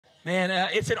Man,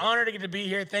 it's an honor to get to be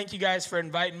here. Thank you guys for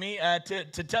inviting me.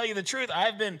 To tell you the truth,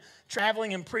 I've been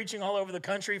traveling and preaching all over the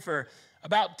country for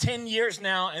about 10 years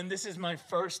now, and this is my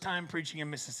first time preaching in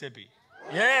Mississippi.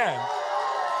 Yeah.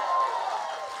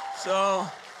 So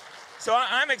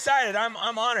I'm excited.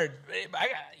 I'm honored.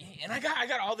 I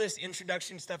got all this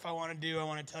introduction stuff I want to do. I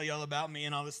want to tell you all about me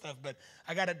and all this stuff, but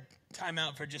I got to time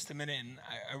out for just a minute, and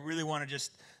I really want to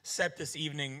just set this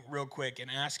evening real quick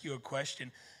and ask you a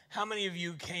question. How many of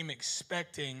you came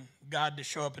expecting God to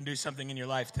show up and do something in your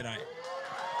life tonight?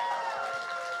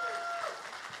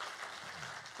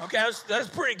 Okay, that's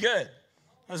pretty good.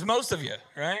 That's most of you,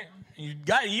 right? You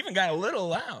even got a little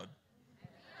loud.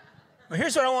 But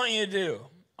here's what I want you to do.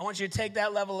 I want you to take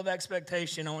that level of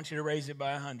expectation. I want you to raise it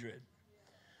by 100.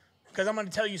 Because I'm going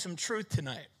to tell you some truth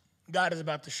tonight. God is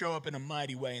about to show up in a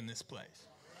mighty way in this place.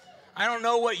 I don't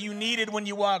know what you needed when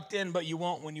you walked in, but you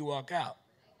won't when you walk out.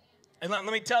 And let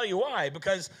me tell you why.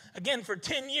 Because, again, for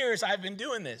 10 years, I've been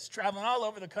doing this, traveling all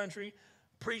over the country,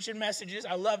 preaching messages.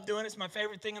 I love doing it. It's my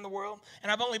favorite thing in the world.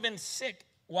 And I've only been sick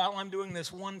while I'm doing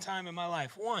this one time in my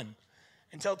life. One.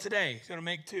 Until today. It's going to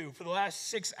make two. For the last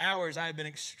 6 hours, I've been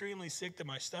extremely sick to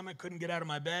my stomach. Couldn't get out of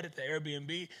my bed at the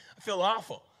Airbnb. I feel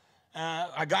awful.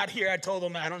 I got here. I told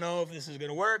them, I don't know if this is going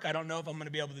to work. I don't know if I'm going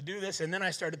to be able to do this. And then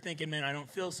I started thinking, man, I don't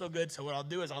feel so good. So what I'll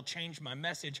do is I'll change my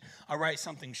message. I'll write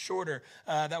something shorter.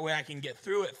 That way I can get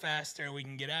through it faster and we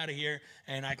can get out of here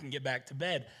and I can get back to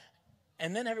bed.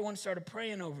 And then everyone started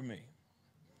praying over me.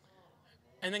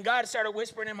 And then God started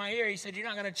whispering in my ear. He said, you're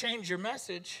not going to change your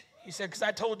message. He said, because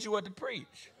I told you what to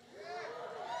preach.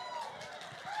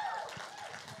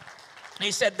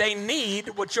 He said, they need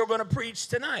what you're going to preach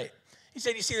tonight. He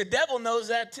said, you see, the devil knows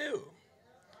that too.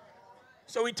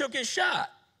 So he took his shot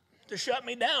to shut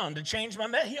me down, to change my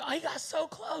message. He got so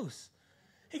close.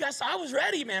 I was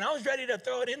ready, man. I was ready to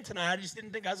throw it in tonight. I just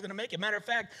didn't think I was going to make it. Matter of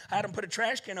fact, I had him put a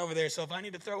trash can over there, so if I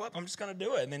need to throw up, I'm just going to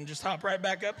do it and then just hop right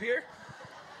back up here.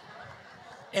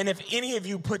 And if any of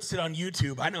you puts it on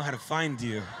YouTube, I know how to find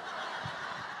you.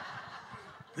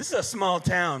 This is a small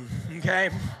town, okay?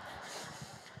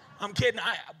 I'm kidding.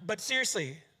 But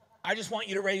seriously, I just want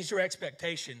you to raise your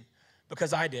expectation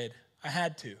because I did. I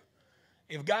had to.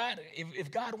 If God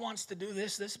wants to do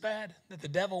this bad, that the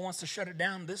devil wants to shut it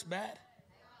down this bad,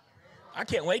 I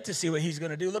can't wait to see what he's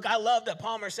going to do. Look, I love that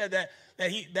Palmer said that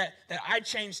I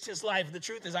changed his life. The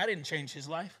truth is I didn't change his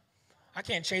life. I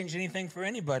can't change anything for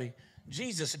anybody.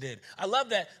 Jesus did. I love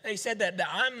that they said that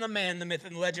I'm the man, the myth,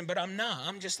 and the legend, but I'm not.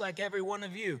 I'm just like every one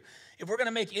of you. If we're going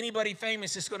to make anybody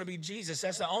famous, it's going to be Jesus.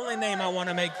 That's the only name I want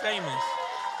to make famous.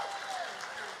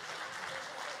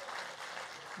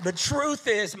 The truth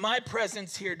is, my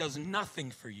presence here does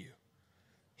nothing for you.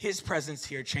 His presence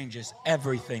here changes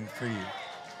everything for you.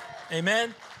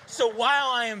 Amen? So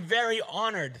while I am very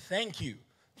honored, thank you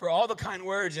for all the kind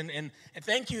words, and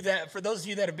thank you that for those of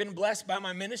you that have been blessed by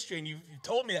my ministry, and you've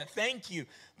told me that, thank you.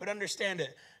 But understand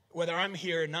it, whether I'm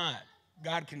here or not,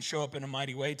 God can show up in a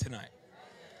mighty way tonight.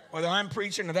 Whether I'm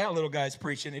preaching or that little guy's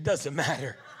preaching, it doesn't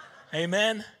matter.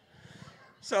 Amen?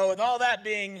 So with all that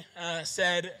being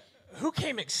said, who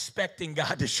came expecting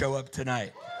God to show up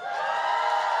tonight?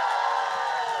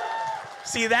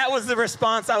 See, that was the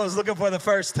response I was looking for the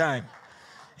first time.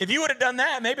 If you would have done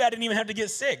that, maybe I didn't even have to get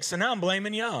sick. So now I'm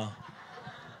blaming y'all.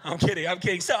 I'm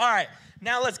kidding. So, all right,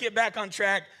 now let's get back on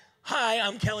track. Hi,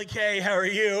 I'm Kelly Kay. How are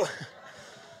you?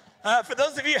 For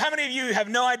those of you, how many of you have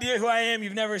no idea who I am?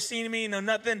 You've never seen me, know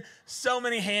nothing? So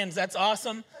many hands. That's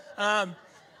awesome.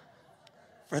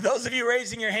 For those of you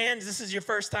raising your hands, this is your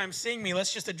first time seeing me.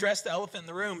 Let's just address the elephant in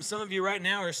the room. Some of you right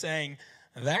now are saying,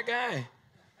 that guy,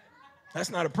 that's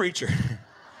not a preacher.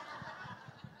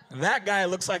 That guy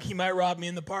looks like he might rob me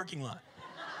in the parking lot.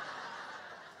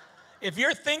 If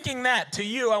you're thinking that to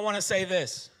you, I want to say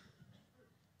this.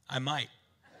 I might.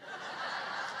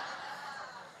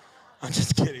 I'm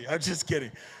just kidding.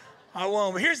 I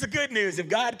won't. But here's the good news. If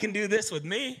God can do this with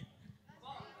me,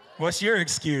 what's your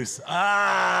excuse?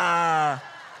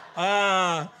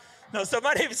 No, so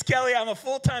my name is Kelly. I'm a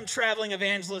full-time traveling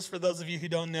evangelist, for those of you who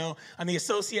don't know. I'm the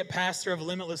associate pastor of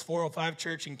Limitless 405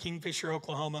 Church in Kingfisher,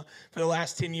 Oklahoma. For the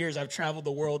last 10 years, I've traveled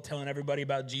the world telling everybody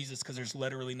about Jesus because there's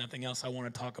literally nothing else I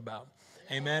want to talk about.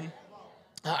 Amen?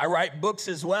 I write books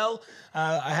as well.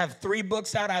 I have 3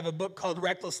 books out. I have a book called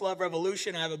Reckless Love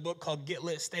Revolution. I have a book called Get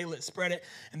Lit, Stay Lit, Spread It.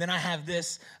 And then I have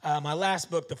this, my last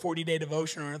book, the 40-day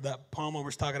devotion that Palmer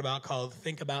was talking about, called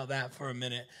Think About That for a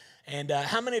Minute. And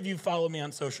how many of you follow me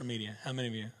on social media? How many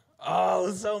of you?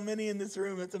 Oh, so many in this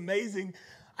room. It's amazing.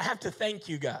 I have to thank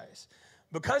you guys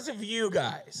Because of you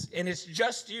guys, and it's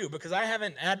just you, because I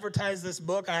haven't advertised this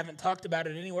book, I haven't talked about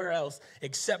it anywhere else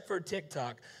except for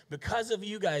TikTok. Because of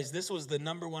you guys, this was the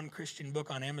 #1 Christian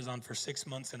book on Amazon for 6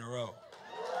 months in a row.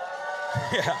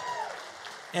 Yeah.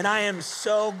 And I am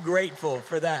so grateful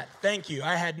for that. Thank you.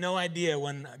 I had no idea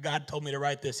when God told me to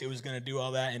write this, it was going to do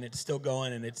all that, and it's still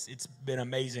going, and it's been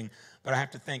amazing. But I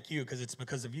have to thank you, because it's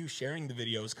because of you sharing the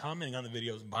videos, commenting on the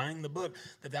videos, buying the book,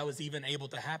 that was even able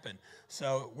to happen.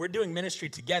 So we're doing ministry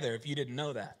together, if you didn't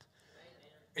know that.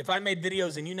 If I made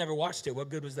videos and you never watched it, what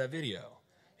good was that video?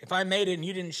 If I made it and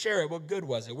you didn't share it, what good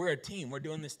was it? We're a team. We're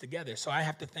doing this together. So I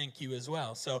have to thank you as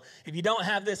well. So if you don't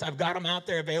have this, I've got them out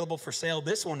there available for sale.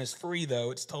 This one is free,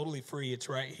 though. It's totally free. It's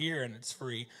right here, and it's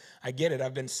free. I get it.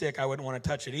 I've been sick. I wouldn't want to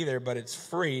touch it either, but it's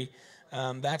free.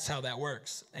 That's how that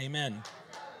works. Amen.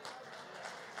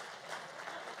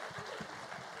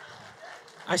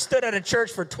 I stood at a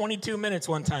church for 22 minutes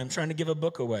one time trying to give a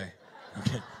book away.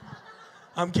 Okay.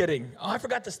 I'm kidding. Oh, I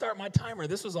forgot to start my timer.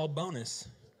 This was all bonus.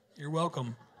 You're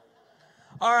welcome.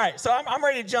 All right, so I'm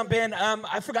ready to jump in.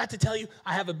 I forgot to tell you,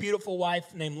 I have a beautiful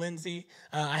wife named Lindsay.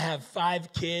 I have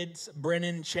 5 kids,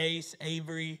 Brennan, Chase,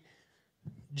 Avery,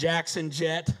 Jackson,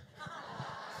 Jet.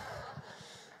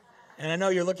 And I know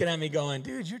you're looking at me going,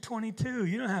 dude, you're 22.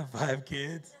 You don't have 5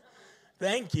 kids.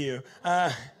 Thank you.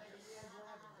 I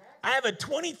have a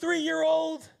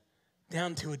 23-year-old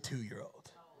down to a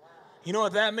 2-year-old. You know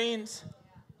what that means?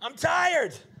 I'm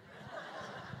tired.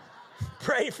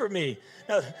 Pray for me.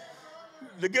 Now,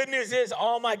 the good news is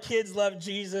all my kids love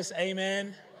Jesus.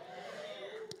 Amen.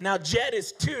 Now, Jet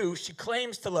is 2. She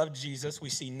claims to love Jesus. We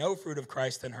see no fruit of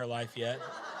Christ in her life yet.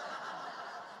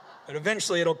 But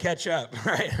eventually it'll catch up,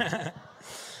 right?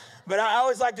 But I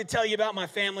always like to tell you about my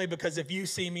family, because if you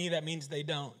see me, that means they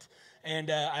don't.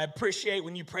 And I appreciate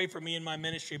when you pray for me in my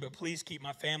ministry, but please keep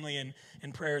my family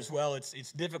in prayer as well.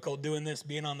 It's difficult doing this,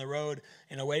 being on the road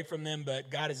and away from them,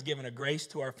 but God has given a grace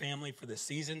to our family for this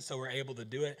season, so we're able to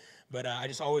do it. But I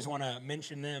just always want to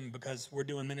mention them, because we're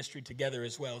doing ministry together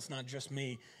as well. It's not just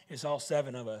me. It's all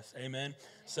 7 of us. Amen.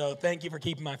 So thank you for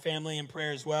keeping my family in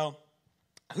prayer as well.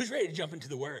 Who's ready to jump into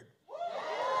the Word?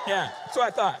 Yeah, that's what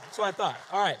I thought.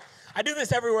 All right. I do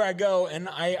this everywhere I go, and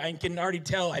I can already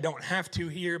tell I don't have to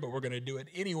here, but we're going to do it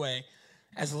anyway.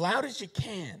 As loud as you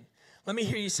can, let me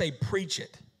hear you say, preach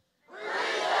it. Preach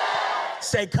it.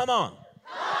 Say, come on.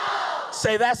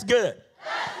 Say, that's good.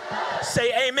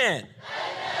 Say, amen.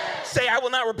 Say, I will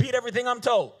not repeat everything I'm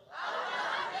told.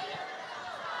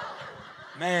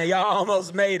 Man, y'all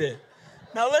almost made it.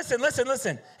 Now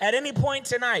listen. At any point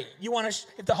tonight, you want to,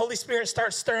 if the Holy Spirit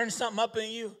starts stirring something up in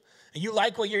you, and you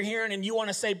like what you're hearing and you want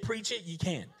to say, preach it, you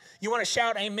can. You want to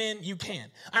shout amen, you can.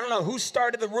 I don't know who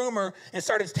started the rumor and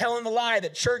started telling the lie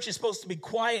that church is supposed to be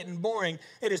quiet and boring.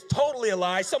 It is totally a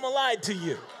lie. Someone lied to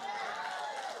you.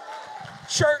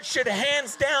 Church should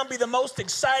hands down be the most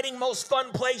exciting, most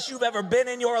fun place you've ever been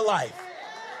in your life.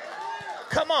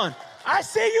 Come on. I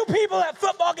see you people at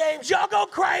football games. Y'all go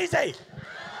crazy.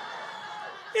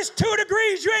 It's 2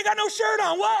 degrees. You ain't got no shirt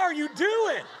on. What are you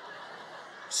doing?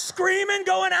 Screaming,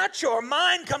 going out your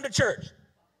mind, come to church.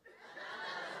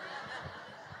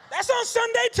 That's on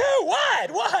Sunday too.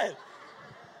 What?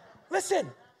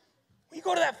 Listen, when you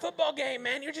go to that football game,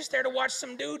 man, you're just there to watch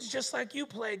some dudes just like you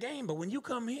play a game. But when you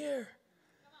come here,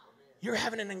 you're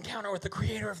having an encounter with the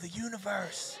creator of the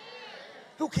universe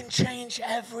who can change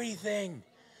everything.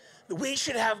 We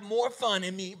should have more fun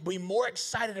and be more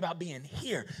excited about being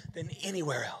here than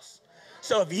anywhere else.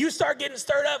 So if you start getting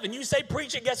stirred up and you say,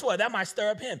 preach it, guess what? That might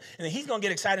stir up him. And then he's going to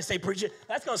get excited and say, preach it.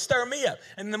 That's going to stir me up.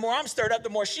 And the more I'm stirred up, the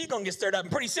more she's going to get stirred up.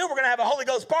 And pretty soon we're going to have a Holy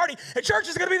Ghost party. And church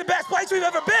is going to be the best place we've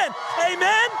ever been.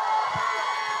 Amen?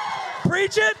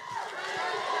 Preach it.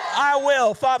 I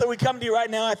will. Father, we come to you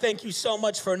right now. I thank you so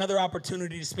much for another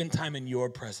opportunity to spend time in your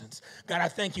presence. God, I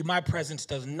thank you. My presence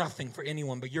does nothing for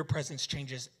anyone, but your presence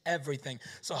changes everything.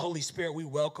 So Holy Spirit, we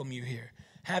welcome you here.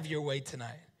 Have your way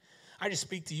tonight. I just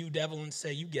speak to you, devil, and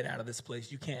say, you get out of this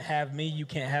place. You can't have me. You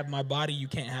can't have my body. You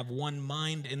can't have one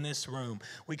mind in this room.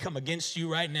 We come against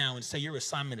you right now and say your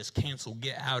assignment is canceled.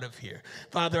 Get out of here.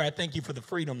 Father, I thank you for the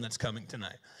freedom that's coming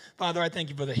tonight. Father, I thank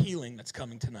you for the healing that's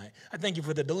coming tonight. I thank you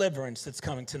for the deliverance that's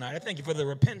coming tonight. I thank you for the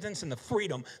repentance and the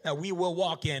freedom that we will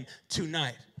walk in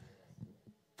tonight.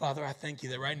 Father, I thank you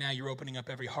that right now you're opening up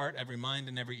every heart, every mind,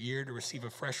 and every ear to receive a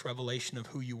fresh revelation of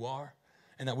who you are.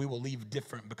 And that we will leave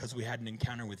different because we had an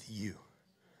encounter with you.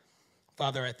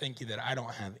 Father, I thank you that I don't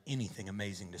have anything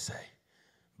amazing to say,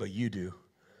 but you do.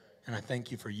 And I thank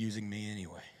you for using me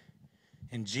anyway.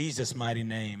 In Jesus' mighty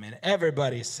name. And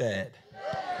everybody said,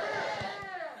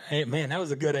 hey, man, that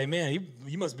was a good amen.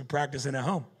 You must be practicing at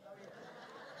home.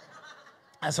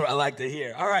 That's what I like to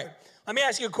hear. All right, let me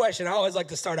ask you a question. I always like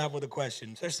to start off with a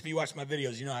question. Especially if you watch my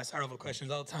videos, you know I start off with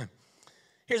questions all the time.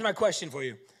 Here's my question for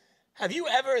you. Have you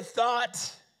ever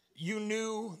thought you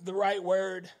knew the right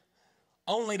word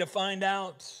only to find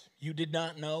out you did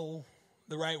not know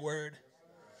the right word?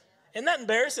 Isn't that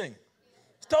embarrassing?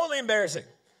 It's totally embarrassing.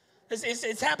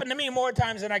 It's happened to me more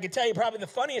times than I could tell you. Probably the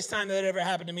funniest time that it ever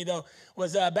happened to me, though,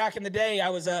 was back in the day. I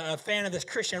was a fan of this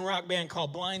Christian rock band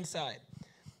called Blindside.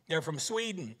 They're from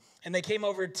Sweden, and they came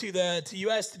over to the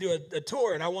U.S. to do a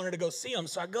tour, and I wanted to go see them,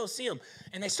 so I go see them,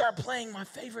 and they start playing my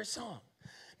favorite song.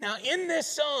 Now, in this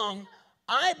song,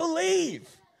 I believe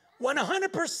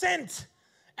 100%,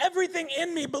 everything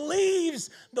in me believes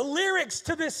the lyrics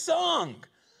to this song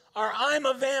are, I'm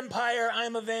a vampire,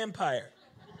 I'm a vampire.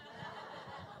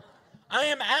 I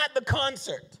am at the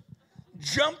concert,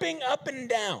 jumping up and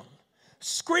down,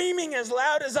 screaming as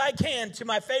loud as I can to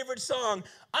my favorite song,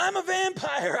 I'm a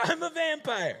vampire, I'm a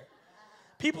vampire.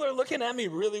 People are looking at me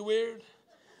really weird.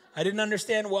 I didn't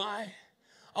understand why.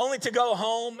 Only to go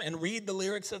home and read the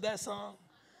lyrics of that song,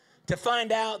 to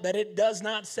find out that it does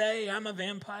not say I'm a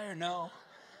vampire, no.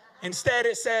 Instead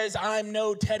it says, I'm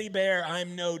no teddy bear,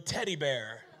 I'm no teddy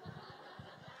bear.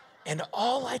 And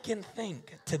all I can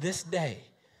think to this day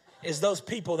is those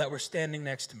people that were standing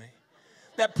next to me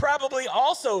that probably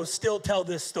also still tell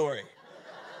this story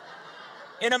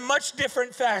in a much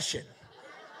different fashion.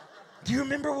 Do you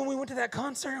remember when we went to that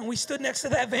concert and we stood next to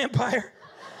that vampire?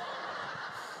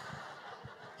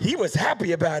 He was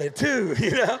happy about it too,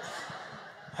 you know?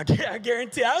 I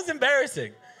guarantee, I was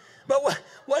embarrassing. But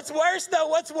what's worse though,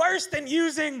 what's worse than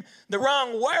using the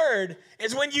wrong word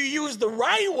is when you use the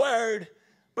right word,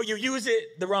 but you use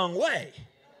it the wrong way.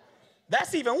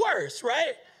 That's even worse,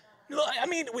 right? I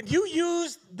mean, when you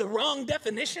use the wrong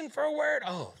definition for a word,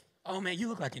 oh man, you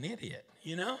look like an idiot,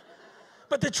 you know?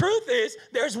 But the truth is,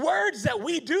 there's words that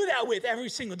we do that with every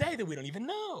single day that we don't even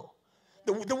know.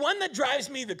 The one that drives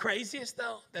me the craziest,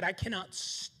 though, that I cannot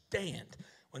stand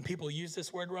when people use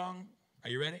this word wrong, are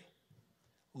you ready?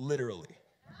 Literally.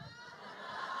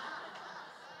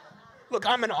 Look,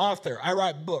 I'm an author. I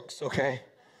write books, okay?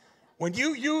 When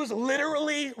you use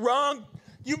literally wrong,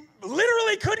 you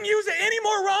literally couldn't use it any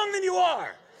more wrong than you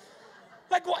are.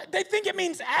 Like, what? They think it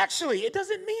means actually. It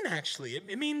doesn't mean actually.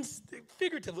 It means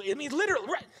figuratively. It means literally.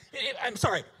 Right. I'm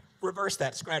sorry. Reverse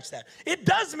that. Scratch that. It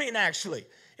does mean actually.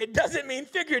 It doesn't mean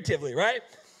figuratively, right?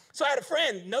 So I had a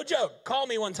friend, no joke, call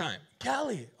me one time.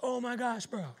 Callie, oh my gosh,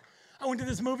 bro. I went to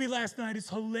this movie last night. It's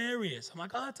hilarious. I'm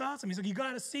like, oh, that's awesome. He's like, you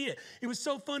got to see it. It was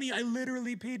so funny. I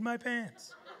literally peed my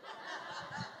pants.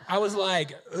 I was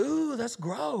like, ooh, that's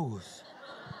gross.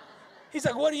 He's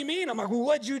like, what do you mean? I'm like, well,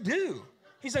 what'd you do?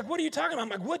 He's like, what are you talking about? I'm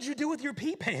like, what'd you do with your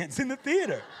pee pants in the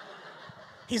theater?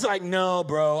 He's like, no,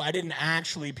 bro, I didn't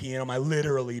actually pee in them. I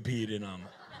literally peed in them.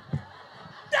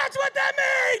 That's what that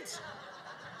means.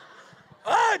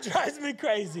 Oh, it drives me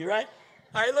crazy, right?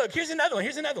 All right, look, here's another one.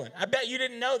 Here's another one. I bet you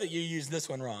didn't know that you used this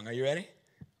one wrong. Are you ready?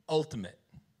 Ultimate.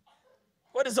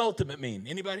 What does ultimate mean?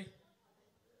 Anybody?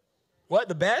 What,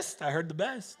 the best? I heard the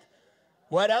best.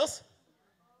 What else?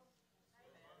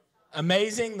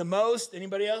 Amazing, the most.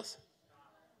 Anybody else?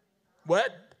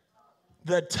 What?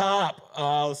 The top.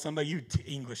 Oh, somebody, you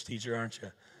English teacher, aren't you?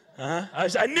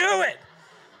 I knew it.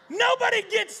 Nobody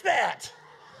gets that.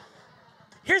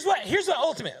 Here's what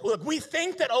ultimate. Look, we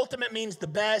think that ultimate means the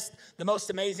best, the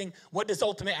most amazing. What does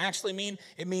ultimate actually mean?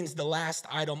 It means the last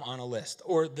item on a list,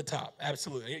 or the top.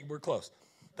 Absolutely, we're close.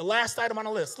 The last item on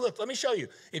a list. Look, let me show you.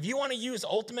 If you want to use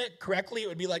ultimate correctly, it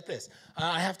would be like this.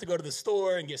 I have to go to the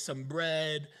store and get some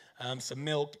bread, some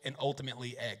milk, and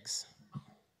ultimately eggs.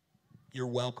 You're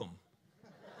welcome.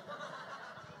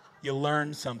 You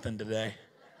learned something today,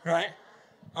 right?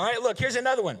 All right, look, here's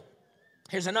another one.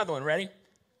 Here's another one, ready?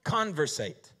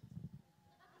 Conversate.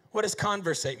 What does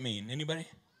conversate mean? Anybody?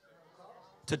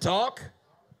 To talk?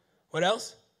 What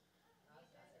else?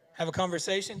 Have a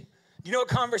conversation? Do you know what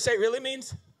conversate really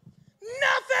means?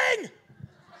 Nothing!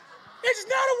 It's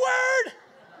not a word!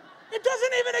 It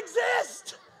doesn't even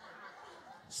exist!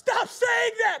 Stop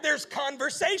saying that! There's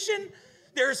conversation,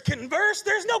 there's converse,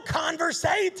 there's no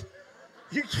conversate!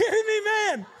 You kidding me,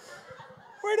 man?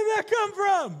 Where did that come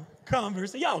from?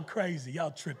 Converse. Y'all crazy.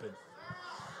 Y'all tripping.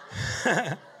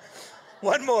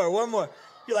 One more.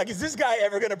 You're like, is this guy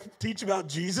ever going to teach about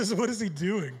Jesus? What is he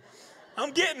doing?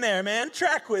 I'm getting there, man.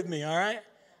 Track with me, all right?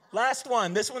 Last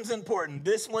one. This one's important.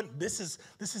 This is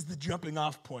the jumping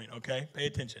off point, okay? Pay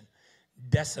attention.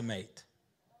 Decimate.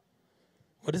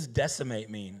 What does decimate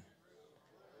mean?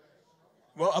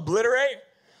 Well, obliterate?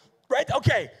 Right?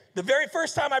 Okay. The very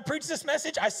first time I preached this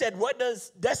message, I said, what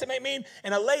does decimate mean?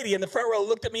 And a lady in the front row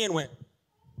looked at me and went.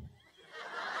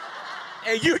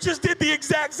 And you just did the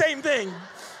exact same thing.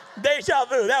 Deja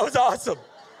vu. That was awesome.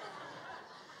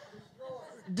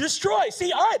 Destroy.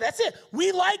 See, all right, that's it.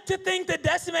 We like to think that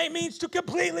decimate means to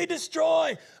completely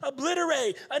destroy,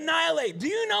 obliterate, annihilate. Do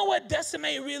you know what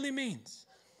decimate really means?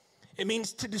 It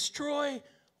means to destroy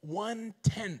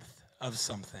 1/10 of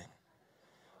something.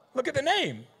 Look at the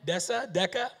name. Desa,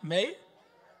 deca, me.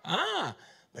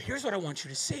 But here's what I want you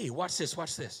to see. Watch this,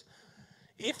 watch this.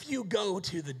 If you go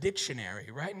to the dictionary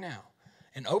right now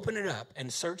and open it up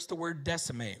and search the word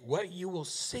decimate, what you will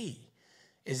see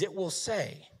is it will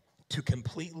say to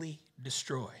completely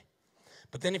destroy.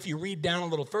 But then if you read down a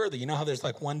little further, you know how there's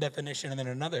like one definition and then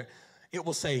another? It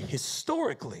will say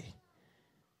historically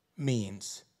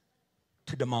means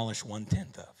to demolish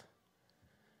 1/10 of.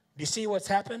 Do you see what's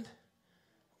happened?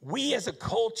 We as a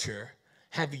culture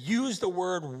have used the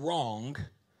word wrong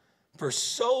for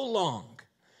so long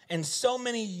and so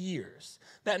many years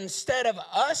that instead of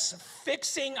us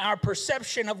fixing our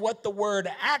perception of what the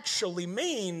word actually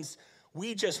means,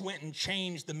 we just went and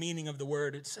changed the meaning of the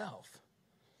word itself.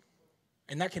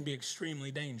 And that can be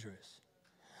extremely dangerous.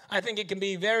 I think it can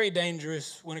be very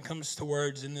dangerous when it comes to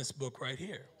words in this book right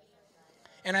here.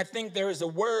 And I think there is a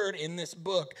word in this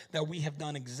book that we have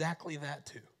done exactly that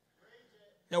to.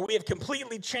 Now, we have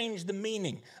completely changed the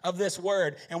meaning of this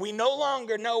word, and we no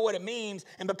longer know what it means.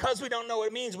 And because we don't know what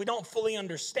it means, we don't fully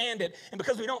understand it. And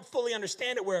because we don't fully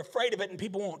understand it, we're afraid of it, and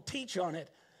people won't teach on it.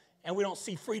 And we don't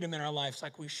see freedom in our lives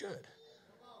like we should.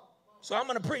 So I'm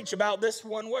going to preach about this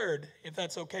one word, if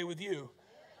that's okay with you.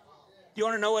 Do you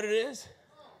want to know what it is?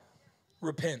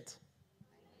 Repent.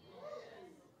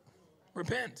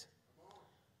 Repent.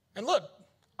 And look,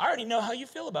 I already know how you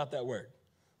feel about that word.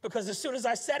 Because as soon as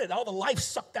I said it, all the life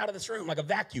sucked out of this room like a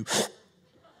vacuum.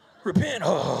 Repent.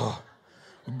 Oh,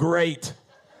 great.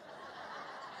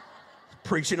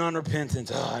 Preaching on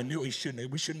repentance. Oh, I knew we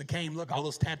shouldn't have came. Look, all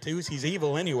those tattoos. He's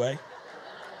evil anyway.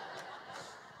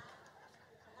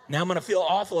 Now I'm going to feel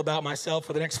awful about myself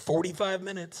for the next 45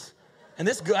 minutes. And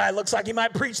this guy looks like he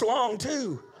might preach long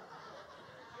too.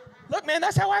 Look, man,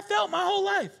 that's how I felt my whole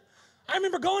life. I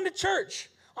remember going to church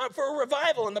for a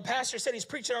revival, and the pastor said he's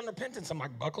preaching on repentance. I'm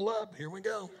like, buckle up, here we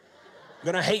go. I'm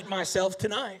going to hate myself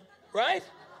tonight, right?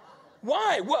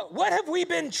 Why? What have we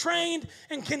been trained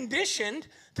and conditioned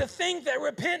to think that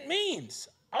repent means?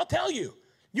 I'll tell you,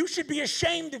 you should be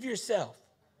ashamed of yourself.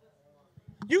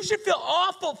 You should feel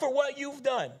awful for what you've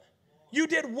done. You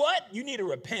did what? You need to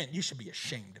repent. You should be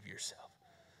ashamed of yourself.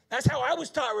 That's how I was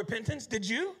taught repentance. Did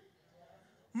you?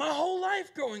 My whole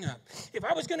life growing up. If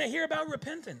I was going to hear about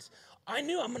repentance, I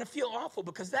knew I'm going to feel awful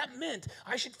because that meant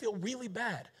I should feel really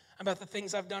bad about the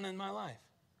things I've done in my life.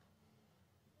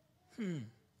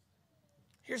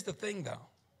 Here's the thing, though.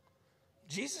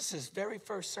 Jesus' very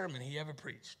first sermon he ever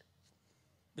preached,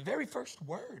 the very first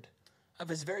word of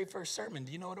his very first sermon,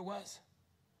 do you know what it was?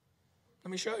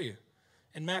 Let me show you.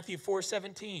 In Matthew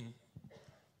 4:17,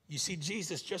 you see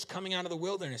Jesus just coming out of the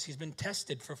wilderness. He's been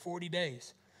tested for 40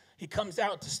 days. He comes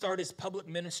out to start his public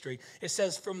ministry. It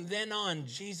says, from then on,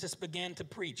 Jesus began to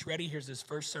preach. Ready? Here's his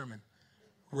first sermon.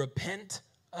 Repent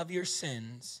of your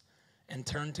sins and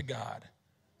turn to God,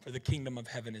 for the kingdom of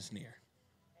heaven is near.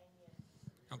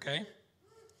 Okay?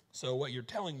 So what you're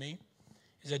telling me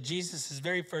is that Jesus'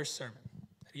 very first sermon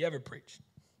that he ever preached,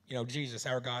 you know, Jesus,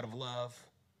 our God of love,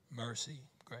 mercy,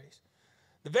 grace.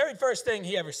 The very first thing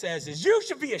he ever says is, you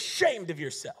should be ashamed of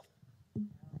yourself.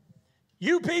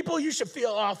 You people, you should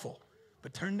feel awful.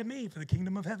 But turn to me, for the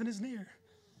kingdom of heaven is near.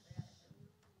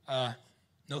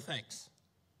 No thanks.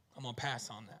 I'm going to pass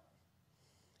on that.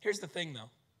 Here's the thing, though.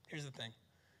 Here's the thing.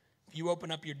 If you open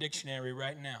up your dictionary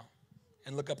right now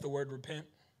and look up the word repent,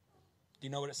 do you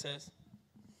know what it says?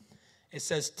 It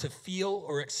says to feel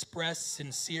or express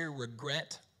sincere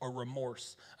regret or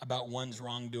remorse about one's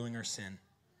wrongdoing or sin.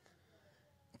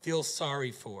 Feel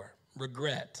sorry for,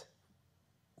 regret,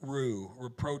 rue,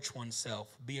 reproach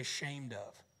oneself, be ashamed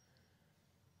of.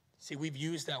 See, we've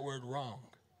used that word wrong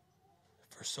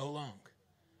for so long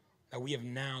that we have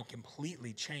now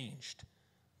completely changed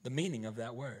the meaning of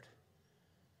that word.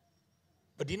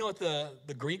 But do you know what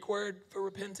the Greek word for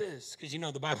repent is? Because you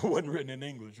know the Bible wasn't written in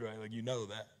English, right? Like you know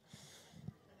that.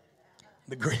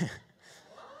 The Greek.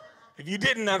 If you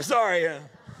didn't, I'm sorry.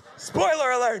 Spoiler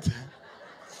alert.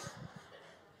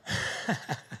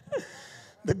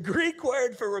 The Greek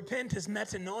word for repent is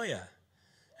metanoia.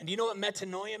 And do you know what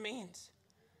metanoia means?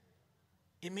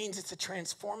 It means it's a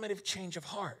transformative change of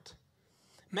heart.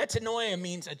 Metanoia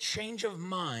means a change of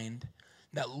mind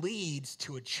that leads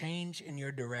to a change in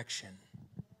your direction.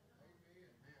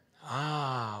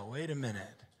 Wait a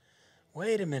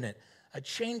minute. A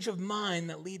change of mind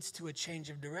that leads to a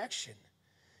change of direction.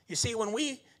 You see, when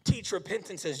we teach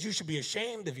repentance as you should be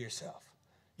ashamed of yourself,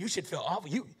 you should feel awful.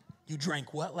 You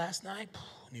drank what last night?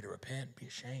 You need to repent, be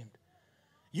ashamed.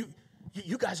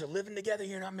 You guys are living together,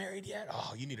 you're not married yet?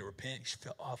 Oh, you need to repent, you should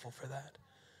feel awful for that.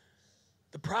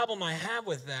 The problem I have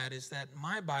with that is that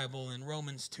my Bible in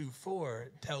Romans 2:4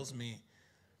 tells me,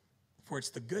 for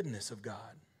it's the goodness of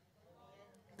God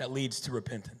that leads to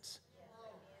repentance.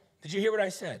 Did you hear what I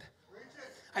said?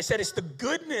 I said it's the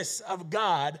goodness of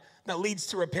God that leads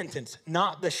to repentance,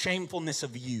 not the shamefulness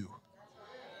of you.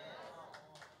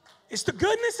 It's the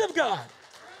goodness of God.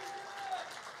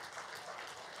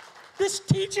 This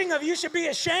teaching of you should be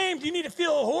ashamed, you need to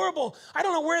feel horrible, I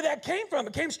don't know where that came from.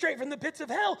 It came straight from the pits of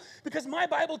hell because my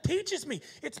Bible teaches me.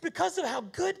 It's because of how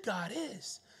good God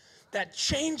is that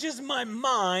changes my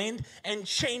mind and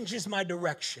changes my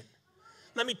direction.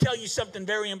 Let me tell you something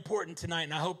very important tonight,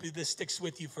 and I hope this sticks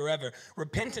with you forever.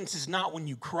 Repentance is not when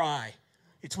you cry,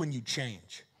 it's when you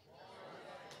change.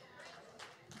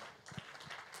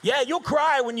 Yeah, you'll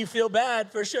cry when you feel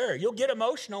bad, for sure. You'll get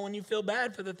emotional when you feel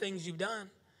bad for the things you've done.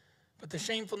 But the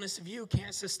shamefulness of you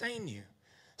can't sustain you.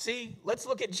 See, let's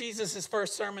look at Jesus'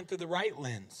 first sermon through the right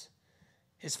lens.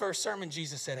 His first sermon,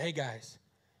 Jesus said, hey guys,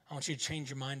 I want you to change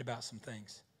your mind about some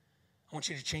things. I want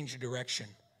you to change your direction,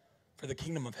 for the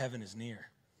kingdom of heaven is near.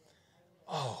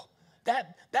 Oh,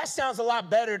 that sounds a lot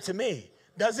better to me,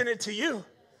 doesn't it to you?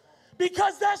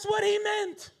 Because that's what he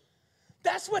meant.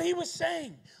 That's what he was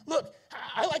saying. Look,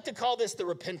 I like to call this the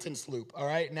repentance loop, all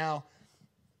right? Now,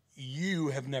 you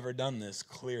have never done this,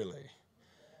 clearly.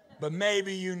 But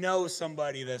maybe you know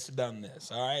somebody that's done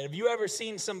this, all right? Have you ever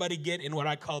seen somebody get in what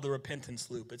I call the repentance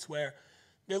loop? It's where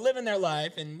they're living their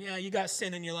life, and yeah, you got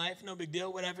sin in your life, no big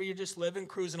deal, whatever. You're just living,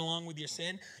 cruising along with your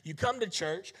sin. You come to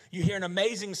church, you hear an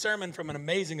amazing sermon from an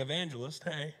amazing evangelist,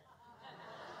 hey.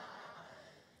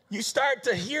 You start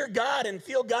to hear God and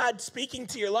feel God speaking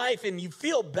to your life, and you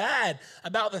feel bad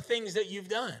about the things that you've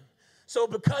done. So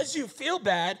because you feel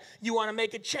bad, you want to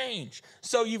make a change.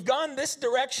 So you've gone this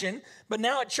direction, but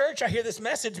now at church I hear this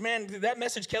message. Man, that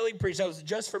message Kelly preached, that was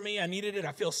just for me. I needed it.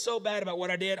 I feel so bad about what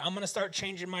I did. I'm going to start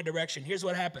changing my direction. Here's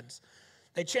what happens.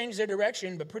 They change their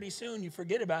direction, but pretty soon you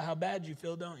forget about how bad you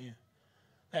feel, don't you?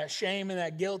 That shame and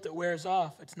that guilt that wears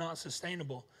off, it's not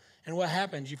sustainable. And what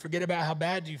happens? You forget about how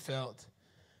bad you felt.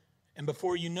 And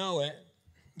before you know it,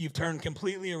 you've turned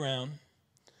completely around.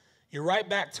 You're right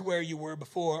back to where you were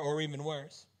before, or even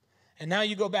worse. And now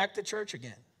you go back to church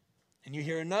again, and you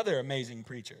hear another amazing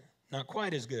preacher. Not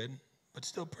quite as good, but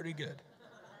still pretty good.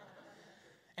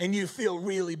 And you feel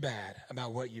really bad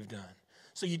about what you've done.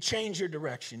 So you change your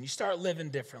direction. You start living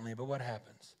differently, but what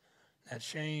happens? That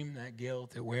shame, that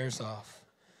guilt, it wears off.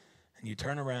 And you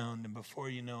turn around, and before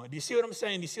you know it. Do you see what I'm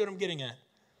saying? Do you see what I'm getting at?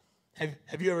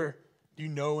 Have you ever, do you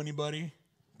know anybody?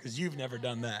 Because you've never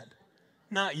done that.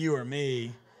 Not you or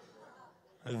me.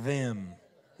 Them.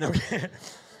 Okay.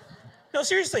 No,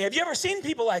 seriously, have you ever seen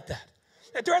people like that?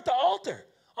 That they're at the altar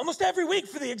almost every week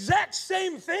for the exact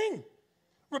same thing,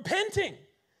 repenting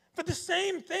for the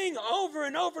same thing over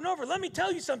and over and over. Let me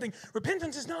tell you something.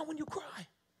 Repentance is not when you cry.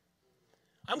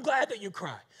 I'm glad that you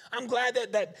cry. I'm glad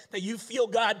that you feel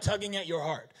God tugging at your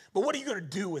heart. But what are you going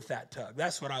to do with that tug?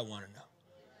 That's what I want to know.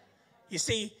 You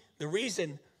see, the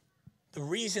reason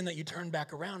that you turn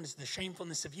back around is the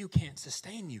shamefulness of you can't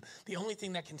sustain you. The only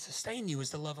thing that can sustain you is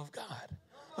the love of God.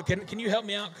 Look, can you help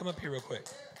me out? Come up here real quick.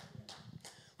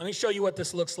 Let me show you what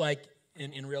this looks like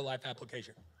in real life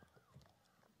application.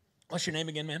 What's your name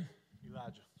again, man?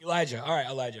 Elijah. Elijah. All right,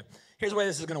 Elijah. Here's the way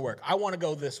this is going to work. I want to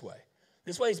go this way.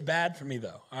 This way is bad for me,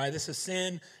 though. All right, this is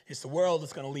sin. It's the world.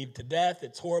 It's going to lead to death.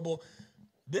 It's horrible.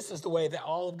 This is the way that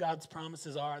all of God's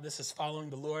promises are. This is following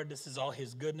the Lord. This is all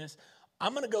his goodness.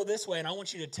 I'm going to go this way, and I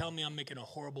want you to tell me I'm making a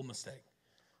horrible mistake.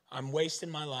 I'm wasting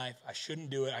my life. I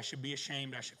shouldn't do it. I should be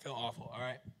ashamed. I should feel awful. All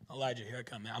right? Elijah, here I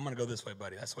come, man. I'm going to go this way,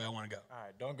 buddy. That's the way I want to go. All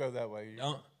right, don't go that way. You're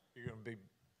Don't. You're going to be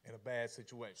in a bad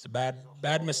situation. It's a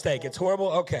bad mistake. It's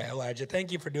horrible. Okay, Elijah,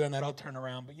 thank you for doing that. I'll turn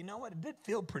around. But you know what? It did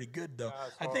feel pretty good, though.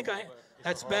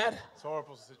 That's bad? It's a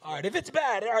horrible situation. All right, if it's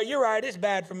bad, all right, you're right. It's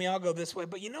bad for me. I'll go this way.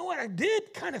 But you know what? I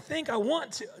did kind of think I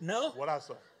want to. No? What I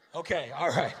saw. Okay, all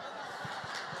right.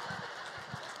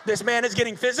 This man is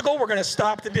getting physical. We're going to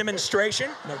stop the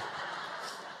demonstration. No.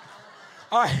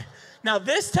 All right. Now,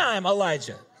 this time,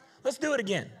 Elijah, let's do it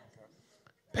again.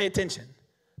 Pay attention.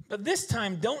 But this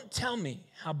time, don't tell me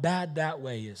how bad that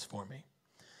way is for me.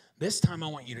 This time, I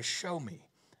want you to show me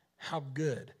how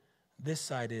good this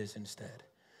side is instead.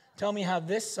 Tell me how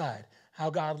this side, how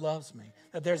God loves me,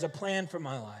 that there's a plan for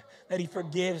my life, that he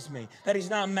forgives me, that he's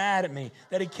not mad at me,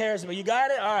 that he cares about me. You got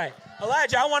it? All right.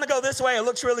 Elijah, I want to go this way. It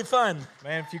looks really fun.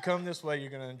 Man, if you come this way, you're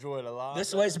going to enjoy it a lot.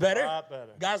 This way's better? A lot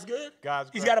better. God's good?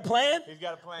 God's He's great. got a plan? He's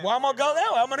got a plan. Well, I'm going to go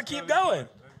that way. I'm going to keep going.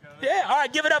 Yeah, all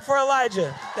right. Give it up for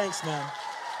Elijah. Thanks, man.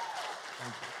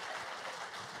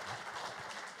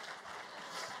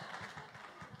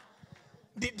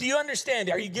 Do you understand?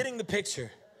 Are you getting the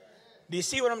picture? Do you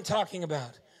see what I'm talking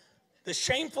about? The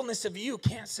shamefulness of you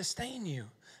can't sustain you.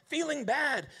 Feeling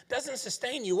bad doesn't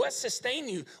sustain you. What sustains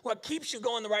you? What keeps you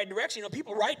going the right direction? You know,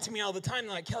 people write to me all the time.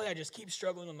 They're like, Kelly, I just keep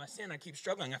struggling with my sin. I keep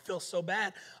struggling. I feel so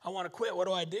bad. I want to quit. What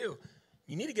do I do?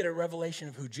 You need to get a revelation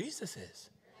of who Jesus is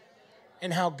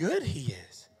and how good he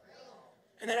is.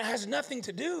 And that it has nothing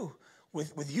to do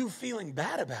with you feeling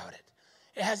bad about it.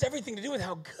 It has everything to do with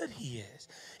how good he is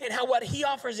and how what he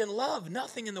offers in love,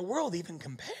 nothing in the world even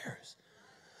compares.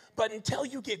 But until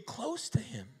you get close to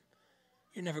him,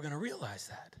 you're never going to realize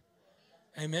that.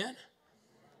 Amen?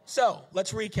 So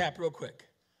let's recap real quick.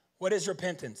 What is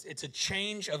repentance? It's a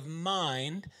change of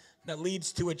mind that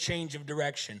leads to a change of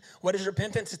direction. What is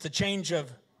repentance? It's a change of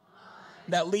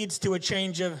that leads to a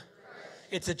change of.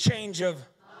 It's a change of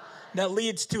that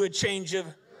leads to a change of.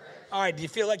 All right, do you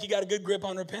feel like you got a good grip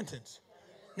on repentance?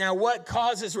 Now, what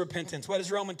causes repentance? What does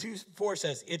Romans 2:4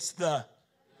 says? It's the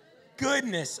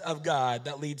goodness of God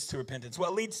that leads to repentance.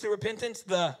 What leads to repentance?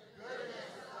 The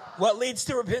what leads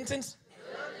to repentance?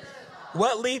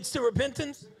 What leads to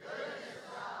repentance?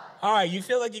 All right, you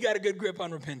feel like you got a good grip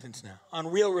on repentance now,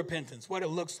 on real repentance, what it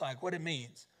looks like, what it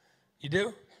means. You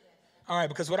do? All right,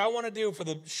 because what I want to do for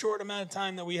the short amount of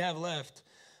time that we have left,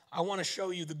 I want to show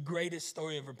you the greatest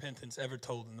story of repentance ever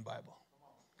told in the Bible.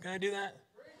 Can I do that?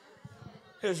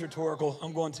 It was rhetorical.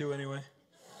 I'm going to anyway.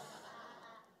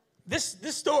 This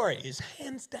story is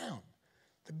hands down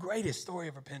the greatest story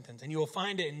of repentance. And you will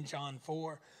find it in John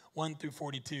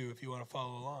 4:1-42 if you want to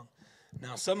follow along.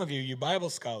 Now, some of you Bible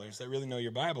scholars that really know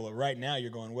your Bible, right now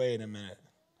you're going, wait a minute.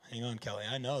 Hang on, Kelly.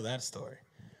 I know that story.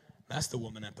 That's the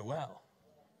woman at the well.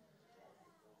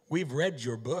 We've read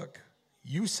your book.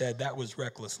 You said that was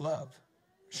reckless love.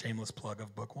 Shameless plug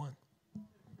of book 1.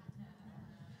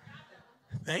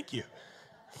 Thank you.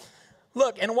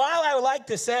 Look, and while I would like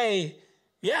to say,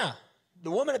 yeah,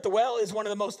 the woman at the well is one of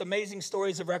the most amazing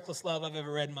stories of reckless love I've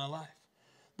ever read in my life.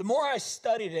 The more I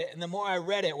studied it and the more I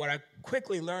read it, what I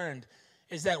quickly learned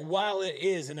is that while it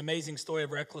is an amazing story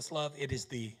of reckless love, it is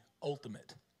the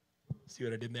ultimate. See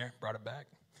what I did there? Brought it back.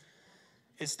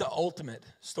 It's the ultimate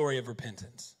story of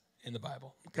repentance in the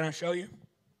Bible. Can I show you?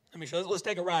 Let me show you. Let's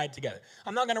take a ride together.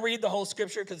 I'm not going to read the whole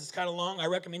scripture because it's kind of long. I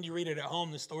recommend you read it at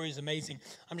home. The story is amazing.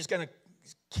 I'm just going to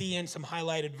key in some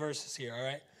highlighted verses here, all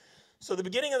right? So the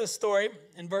beginning of the story,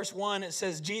 in verse 1, it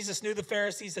says, Jesus knew the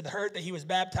Pharisees had heard that he was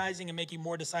baptizing and making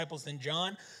more disciples than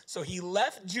John. So he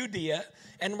left Judea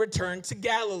and returned to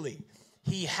Galilee.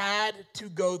 He had to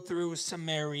go through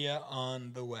Samaria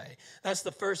on the way. That's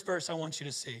the first verse I want you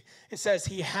to see. It says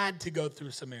he had to go through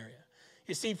Samaria.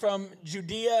 You see, from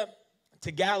Judea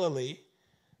to Galilee,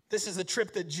 this is a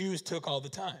trip that Jews took all the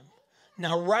time.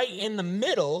 Now, right in the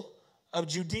middle of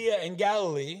Judea and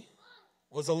Galilee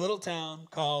was a little town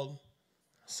called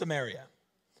Samaria.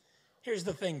 Here's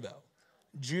the thing, though.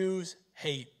 Jews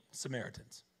hate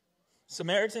Samaritans.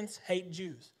 Samaritans hate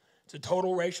Jews. It's a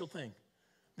total racial thing.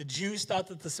 The Jews thought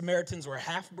that the Samaritans were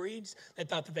half-breeds. They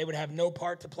thought that they would have no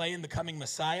part to play in the coming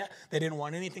Messiah. They didn't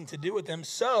want anything to do with them.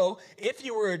 So if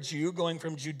you were a Jew going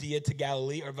from Judea to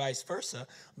Galilee or vice versa,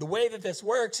 the way that this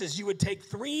works is you would take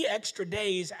 3 extra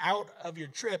days out of your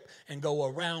trip and go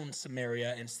around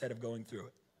Samaria instead of going through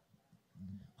it.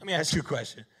 Let me ask you a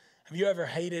question. Have you ever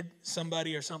hated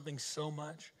somebody or something so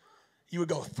much you would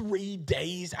go 3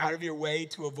 days out of your way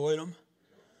to avoid them?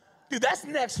 Dude, that's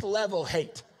next level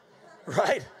hate.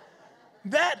 Right?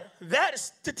 That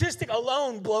statistic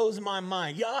alone blows my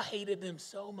mind. Y'all hated them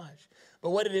so much.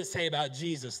 But what did it say about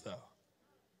Jesus, though?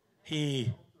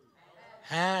 He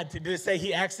had to. Did it say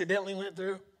he accidentally went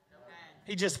through?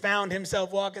 He just found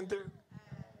himself walking through?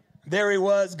 There he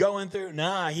was going through?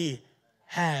 Nah, he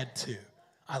had to.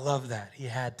 I love that. He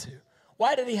had to.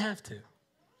 Why did he have to?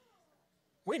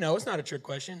 We know it's not a trick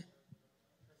question.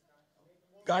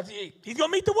 He's going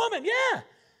to meet the woman. Yeah.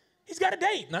 He's got a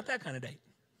date. Not that kind of date.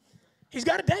 He's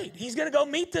got a date. He's going to go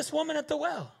meet this woman at the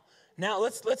well. Now,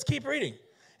 let's keep reading.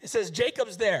 It says,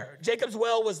 Jacob's there. Jacob's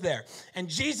well was there. And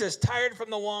Jesus, tired from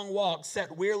the long walk,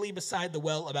 sat wearily beside the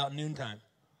well about noontime.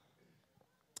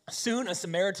 Soon a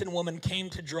Samaritan woman came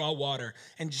to draw water,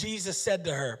 and Jesus said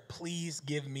to her, "Please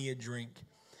give me a drink."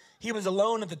 He was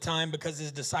alone at the time because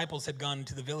his disciples had gone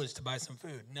into the village to buy some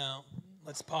food. Now,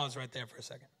 let's pause right there for a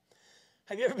second.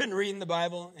 Have you ever been reading the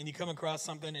Bible and you come across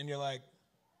something and you're like,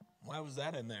 why was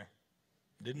that in there?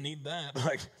 Didn't need that.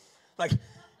 Like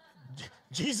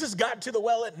Jesus got to the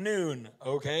well at noon,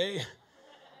 okay?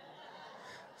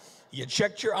 You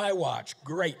checked your iWatch,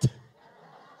 great.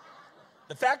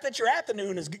 The fact that you're at the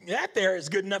noon is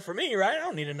good enough for me, right? I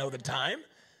don't need to know the time.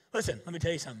 Listen, let me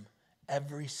tell you something.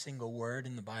 Every single word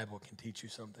in the Bible can teach you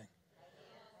something.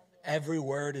 Every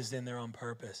word is in there on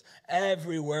purpose.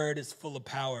 Every word is full of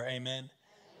power, amen?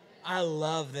 I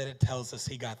love that it tells us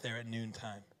he got there at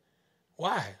noontime.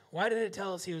 Why? Why did it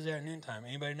tell us he was there at noontime?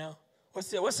 Anybody know? What's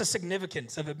the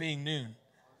significance of it being noon?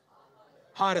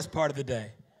 Hottest part of the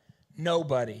day.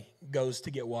 Nobody goes to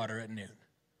get water at noon.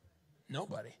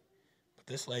 Nobody. But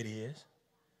this lady is.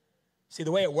 See,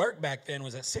 the way it worked back then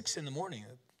was at 6 in the morning.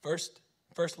 First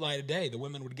light of day, the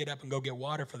women would get up and go get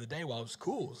water for the day while it was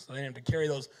cool. So they didn't have to carry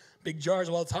those big jars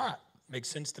while it's hot. Makes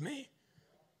sense to me.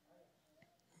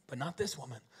 But not this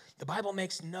woman. The Bible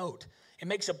makes note. It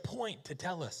makes a point to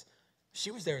tell us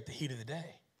she was there at the heat of the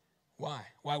day. Why?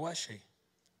 Why was she?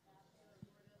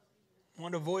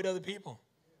 Wanted to avoid other people.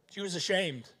 She was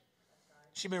ashamed.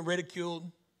 She'd been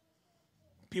ridiculed.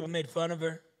 People made fun of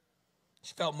her.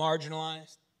 She felt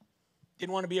marginalized.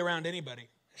 Didn't want to be around anybody.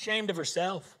 Ashamed of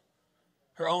herself,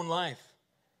 her own life.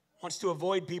 Wants to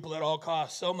avoid people at all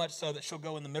costs, so much so that she'll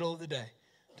go in the middle of the day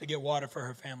to get water for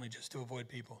her family just to avoid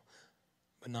people.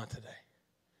 But not today.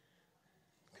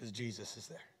 Because Jesus is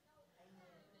there.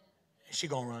 And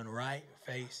she's going to run right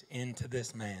face into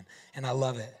this man. And I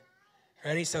love it.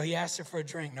 Ready? So he asked her for a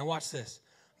drink. Now watch this.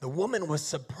 The woman was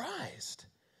surprised.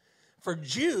 For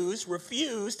Jews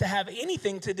refused to have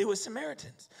anything to do with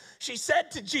Samaritans. She said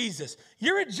to Jesus,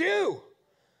 "You're a Jew.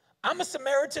 I'm a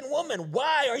Samaritan woman.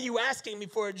 Why are you asking me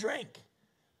for a drink?"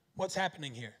 What's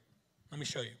happening here? Let me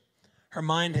show you. Her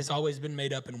mind has always been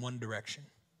made up in one direction.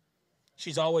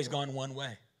 She's always gone one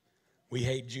way. We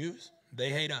hate Jews. They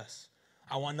hate us.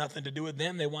 I want nothing to do with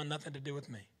them. They want nothing to do with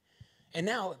me. And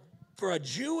now, for a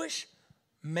Jewish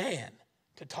man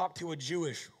to talk to a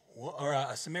Jewish or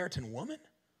a Samaritan woman,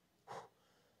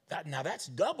 that's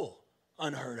double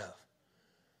unheard of,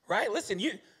 right? Listen,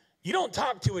 you don't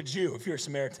talk to a Jew if you're a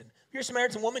Samaritan. If you're a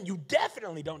Samaritan woman, you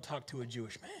definitely don't talk to a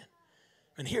Jewish man.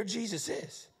 And here Jesus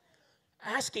is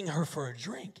asking her for a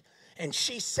drink. And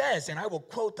she says, and I will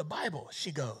quote the Bible,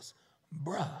 she goes,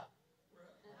 "Bruh."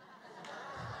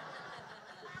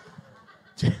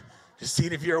 Just see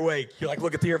it if you're awake. You're like,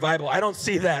 look at your Bible. I don't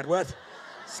see that. What?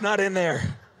 It's not in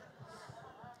there.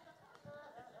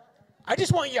 I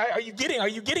just want you, are you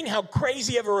getting how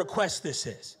crazy of a request this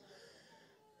is?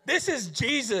 This is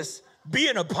Jesus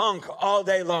being a punk all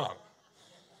day long.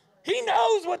 He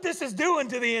knows what this is doing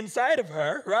to the inside of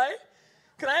her, right?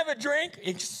 Can I have a drink?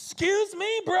 Excuse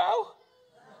me, bro?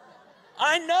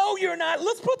 I know you're not,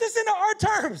 let's put this into our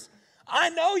terms. I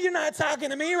know you're not talking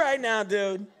to me right now,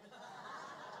 dude.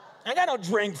 I got no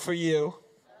drink for you,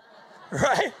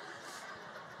 right?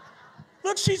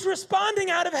 Look, she's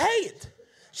responding out of hate.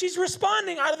 She's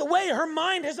responding out of the way her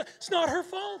mind has, it's not her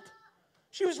fault.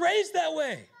 She was raised that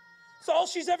way. It's all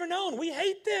she's ever known. We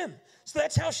hate them. So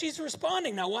that's how she's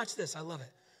responding. Now watch this. I love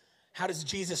it. How does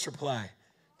Jesus reply?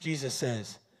 Jesus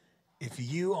says, if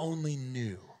you only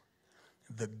knew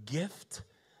the gift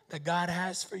that God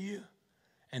has for you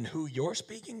and who you're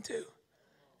speaking to,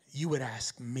 you would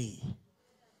ask me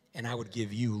and I would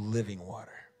give you living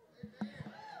water.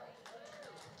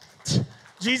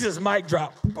 Jesus mic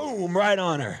drop, boom, right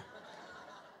on her.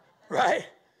 Right?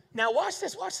 Now watch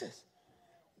this, watch this.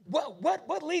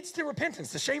 What leads to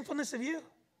repentance? The shamefulness of you?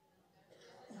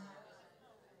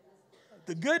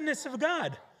 The goodness of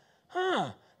God.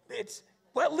 It's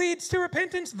what leads to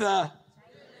repentance? The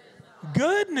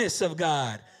goodness of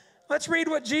God. Let's read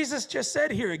what Jesus just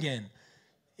said here again.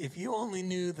 If you only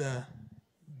knew the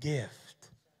gift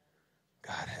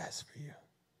God has for you.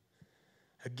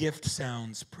 A gift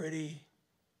sounds pretty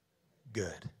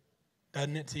good,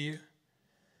 doesn't it to you?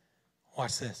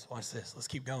 Watch this, watch this. Let's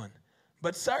keep going.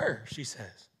 But sir, she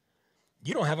says,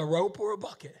 you don't have a rope or a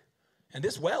bucket. And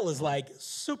this well is like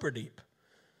super deep.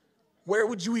 Where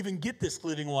would you even get this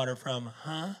living water from,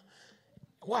 huh?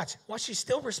 Watch, she's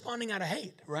still responding out of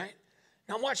hate, right?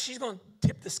 Now watch, she's going to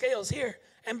tip the scales here.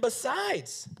 And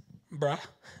besides, bruh,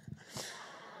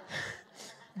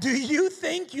 do you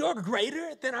think you're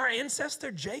greater than our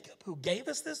ancestor Jacob who gave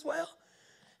us this well?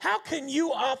 How can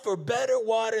you offer better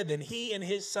water than he and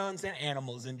his sons and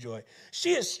animals enjoy?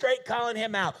 She is straight calling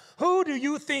him out. Who do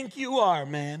you think you are,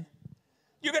 man?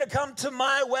 You're going to come to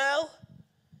my well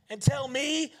and tell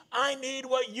me I need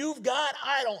what you've got?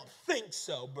 I don't think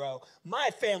so, bro. My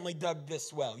family dug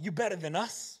this well. You better than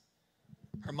us?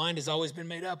 Her mind has always been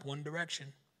made up one direction.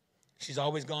 She's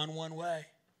always gone one way.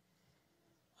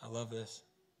 I love this.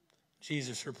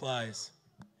 Jesus replies,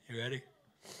 you ready?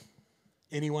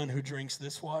 Anyone who drinks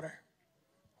this water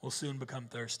will soon become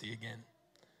thirsty again.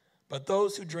 But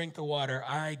those who drink the water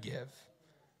I give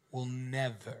will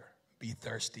never be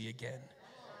thirsty again.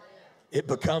 It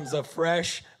becomes a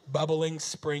fresh, bubbling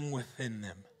spring within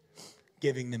them,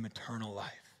 giving them eternal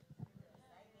life.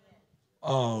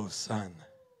 Oh, son.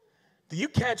 Do you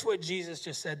catch what Jesus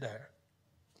just said there?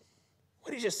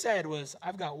 What he just said was,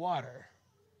 I've got water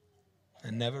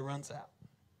that never runs out.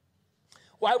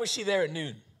 Why was she there at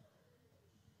noon?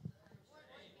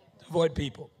 To avoid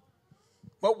people.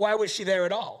 But why was she there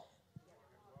at all?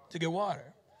 To get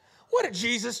water. What did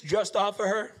Jesus just offer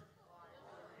her?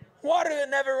 Water that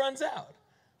never runs out.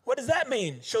 What does that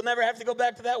mean? She'll never have to go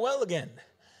back to that well again.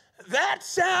 That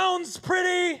sounds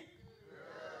pretty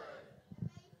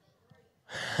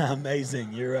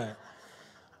amazing. You're right.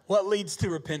 What leads to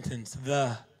repentance?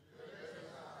 The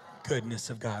goodness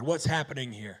of God. What's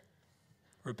happening here?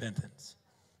 Repentance.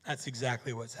 That's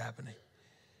exactly what's happening.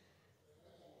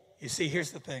 You see,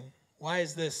 here's the thing. Why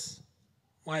is this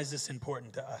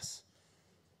important to us?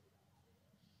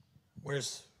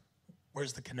 Where's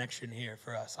the connection here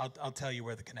for us? I'll tell you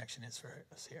where the connection is for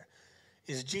us here.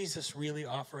 Is Jesus really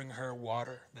offering her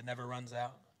water that never runs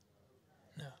out?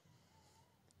 No.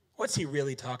 What's he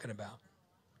really talking about?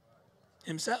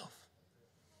 Himself.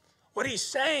 What he's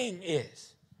saying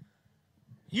is,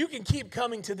 you can keep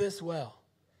coming to this well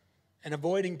and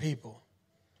avoiding people,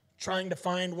 trying to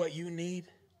find what you need,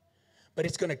 but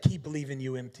it's going to keep leaving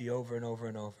you empty over and over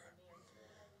and over.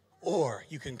 Or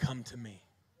you can come to me.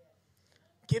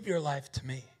 Give your life to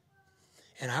me,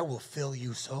 and I will fill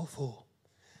you so full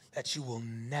that you will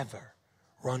never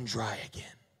run dry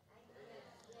again.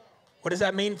 What does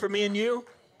that mean for me and you?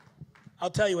 I'll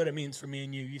tell you what it means for me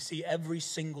and you. You see, every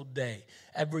single day,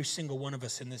 every single one of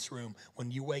us in this room,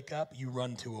 when you wake up, you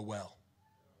run to a well.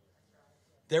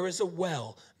 There is a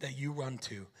well that you run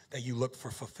to, that you look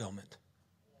for fulfillment.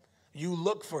 You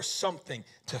look for something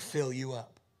to fill you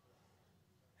up.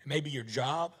 It may be your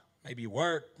job, maybe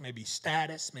work, maybe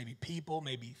status, maybe people,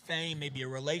 maybe fame, maybe a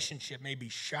relationship, maybe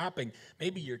shopping,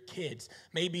 maybe your kids,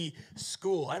 maybe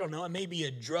school. I don't know. It may be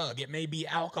a drug. It may be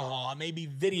alcohol. It may be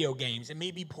video games. It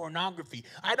may be pornography.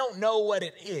 I don't know what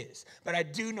it is, but I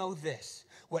do know this.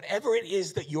 Whatever it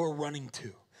is that you're running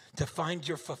to find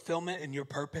your fulfillment and your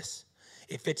purpose,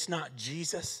 if it's not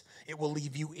Jesus, it will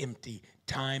leave you empty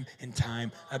time and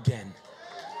time again.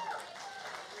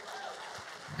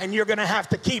 And you're going to have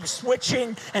to keep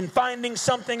switching and finding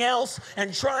something else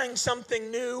and trying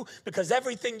something new, because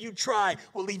everything you try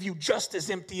will leave you just as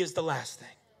empty as the last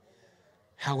thing.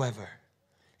 However,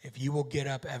 if you will get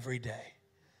up every day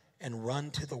and run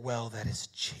to the well that is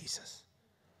Jesus,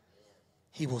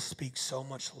 he will speak so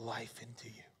much life into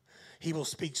you. He will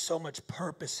speak so much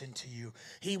purpose into you.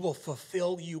 He will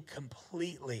fulfill you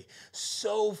completely,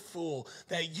 so full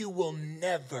that you will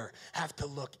never have to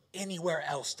look anywhere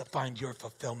else to find your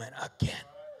fulfillment again.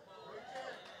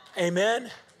 Amen?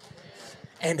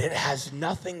 And it has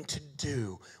nothing to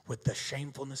do with the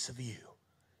shamefulness of you.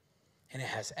 And it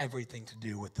has everything to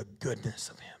do with the goodness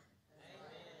of him.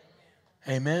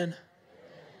 Amen?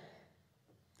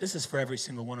 This is for every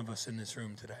single one of us in this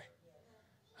room today.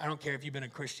 I don't care if you've been a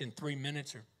Christian 3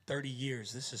 minutes or 30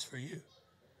 years. This is for you.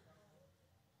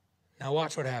 Now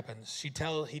watch what happens. He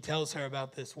tells her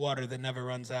about this water that never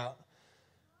runs out.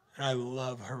 And I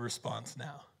love her response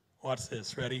now. Watch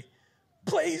this. Ready?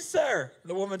 Please, sir,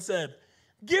 the woman said,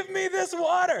 give me this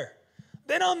water.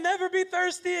 Then I'll never be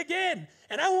thirsty again.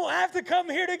 And I won't have to come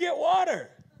here to get water.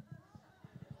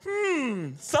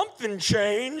 Something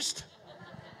changed.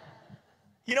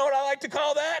 You know what I like to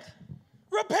call that?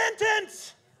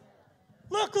 Repentance.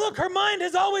 Look, her mind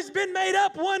has always been made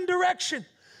up one direction.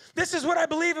 This is what I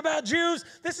believe about Jews.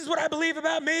 This is what I believe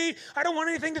about me. I don't want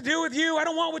anything to do with you. I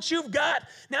don't want what you've got.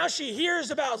 Now she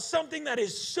hears about something that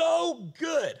is so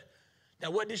good.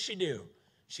 Now what does she do?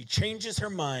 She changes her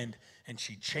mind and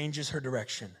she changes her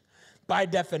direction. By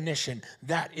definition,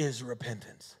 that is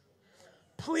repentance.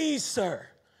 Please, sir,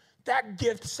 that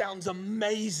gift sounds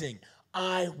amazing.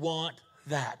 I want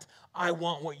that. I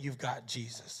want what you've got,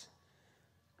 Jesus.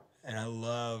 And I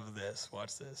love this.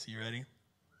 Watch this. You ready?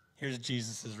 Here's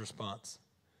Jesus' response.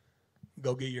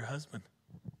 Go get your husband.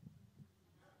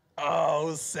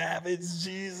 Oh, savage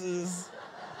Jesus.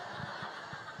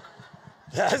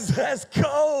 That's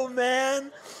cold,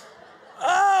 man.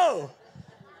 Oh.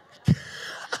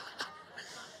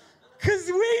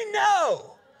 Because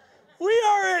we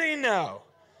already know.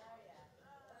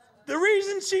 The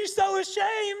reason she's so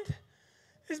ashamed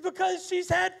is because she's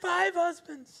had 5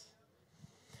 husbands.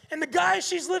 And the guy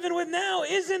she's living with now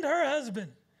isn't her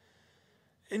husband.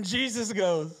 And Jesus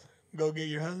goes, go get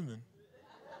your husband.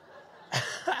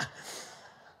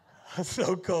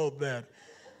 So cold, man.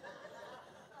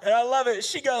 And I love it.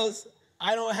 She goes,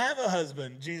 I don't have a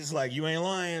husband. Jesus is like, you ain't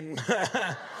lying.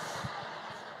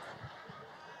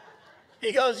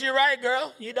 He goes, you're right,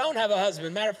 girl. You don't have a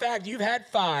husband. Matter of fact, you've had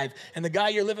 5, and the guy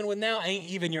you're living with now ain't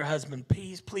even your husband.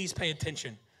 Please pay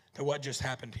attention to what just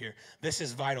happened here. This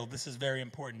is vital. This is very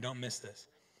important. Don't miss this.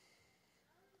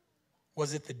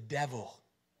 Was it the devil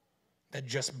that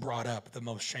just brought up the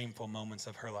most shameful moments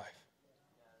of her life?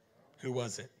 Who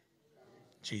was it?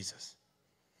 Jesus.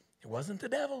 It wasn't the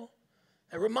devil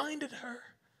that reminded her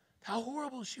how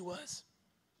horrible she was.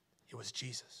 It was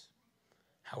Jesus.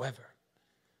 However,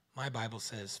 my Bible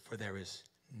says, for there is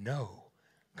no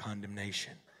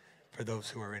condemnation for those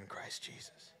who are in Christ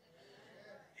Jesus.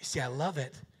 You see, I love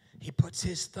it. He puts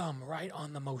his thumb right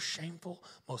on the most shameful,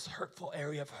 most hurtful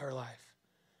area of her life,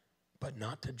 but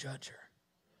not to judge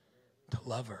her, to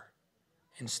love her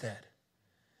instead.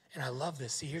 And I love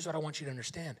this. See, here's what I want you to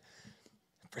understand.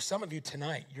 For some of you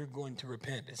tonight, you're going to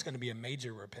repent. It's going to be a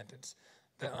major repentance.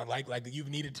 Like you've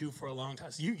needed to for a long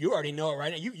time. So you already know it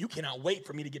right now. You cannot wait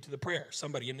for me to get to the prayer,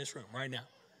 somebody in this room right now,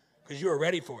 because you are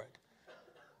ready for it.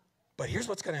 But here's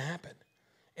what's going to happen.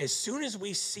 As soon as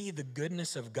we see the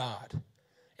goodness of God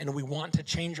and we want to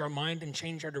change our mind and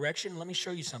change our direction, let me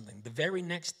show you something. The very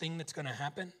next thing that's going to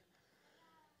happen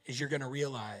is you're going to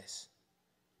realize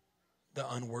the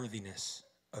unworthiness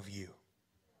of you.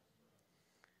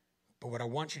 But what I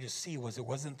want you to see was it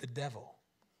wasn't the devil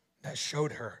that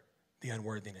showed her the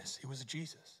unworthiness. It was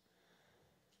Jesus.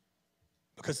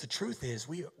 Because the truth is,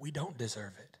 we don't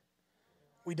deserve it.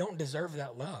 We don't deserve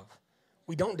that love.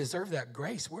 We don't deserve that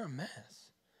grace. We're a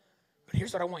mess. But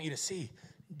here's what I want you to see.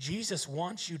 Jesus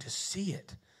wants you to see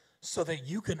it so that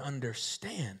you can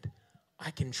understand, I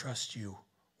can trust you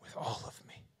with all of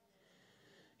me.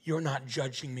 You're not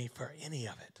judging me for any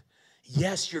of it.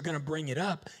 Yes, you're going to bring it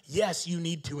up. Yes, you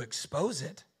need to expose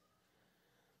it.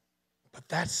 But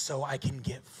that's so I can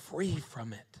get free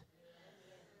from it.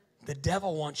 The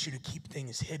devil wants you to keep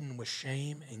things hidden with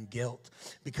shame and guilt,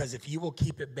 because if you will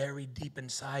keep it buried deep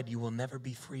inside, you will never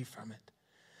be free from it.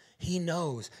 He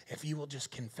knows if you will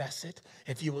just confess it,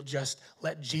 if you will just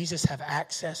let Jesus have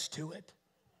access to it,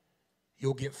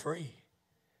 you'll get free.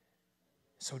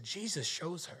 So Jesus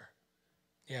shows her,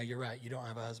 yeah, you're right, you don't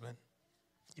have a husband.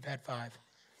 You've had 5.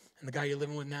 And the guy you're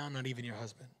living with now, not even your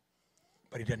husband.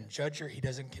 But he doesn't judge her. He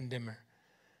doesn't condemn her.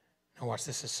 Now watch,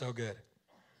 this is so good.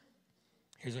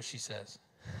 Here's what she says.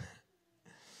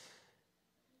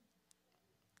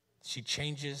 She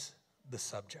changes the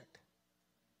subject.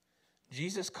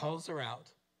 Jesus calls her out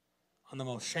on the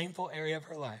most shameful area of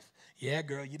her life. Yeah,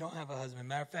 girl, you don't have a husband.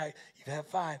 Matter of fact, you've had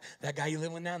 5. That guy you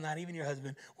live with now, not even your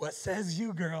husband. What says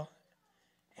you, girl?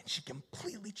 And she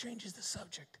completely changes the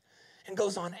subject and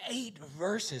goes on 8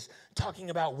 verses talking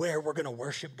about where we're going to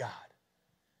worship God.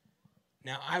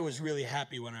 Now, I was really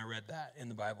happy when I read that in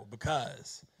the Bible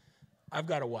because I've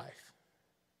got a wife,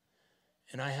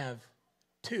 and I have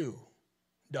 2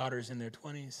 daughters in their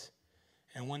 20s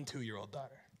and 1 2-year-old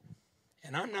daughter.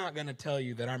 And I'm not going to tell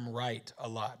you that I'm right a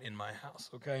lot in my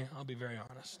house, okay? I'll be very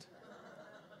honest.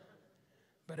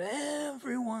 But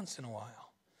every once in a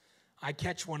while, I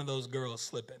catch one of those girls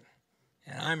slipping,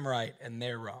 and I'm right and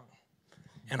they're wrong.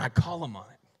 And I call them on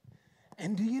it.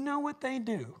 And do you know what they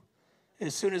do?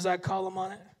 As soon as I call them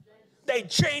on it, they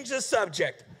change the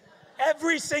subject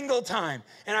every single time.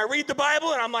 And I read the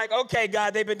Bible, and I'm like, okay,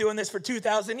 God, they've been doing this for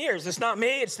 2,000 years. It's not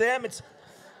me, it's them.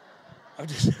 I'm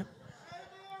just...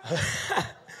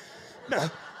 No.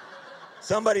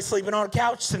 Somebody's sleeping on a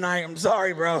couch tonight. I'm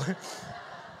sorry, bro.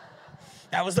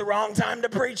 That was the wrong time to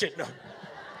preach it. No.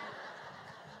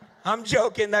 I'm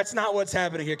joking. That's not what's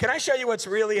happening here. Can I show you what's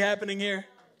really happening here?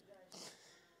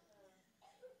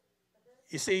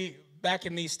 You see, back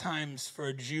in these times, for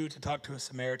a Jew to talk to a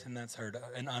Samaritan, that's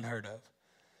unheard of.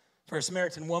 For a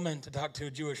Samaritan woman to talk to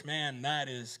a Jewish man, that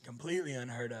is completely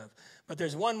unheard of. But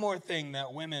there's one more thing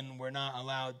that women were not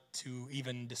allowed to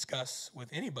even discuss with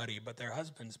anybody but their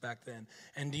husbands back then.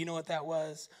 And do you know what that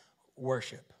was?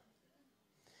 Worship.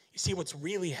 You see, what's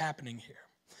really happening here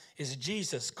is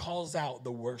Jesus calls out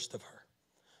the worst of her,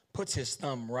 puts his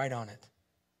thumb right on it,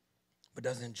 but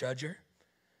doesn't judge her,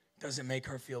 doesn't make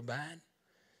her feel bad,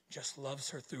 just loves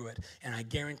her through it. And I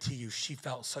guarantee you, she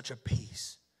felt such a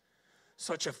peace,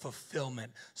 such a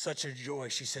fulfillment, such a joy.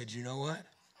 She said, you know what?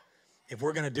 If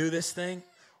we're going to do this thing,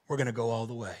 we're going to go all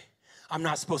the way. I'm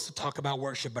not supposed to talk about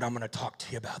worship, but I'm going to talk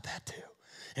to you about that too.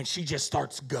 And she just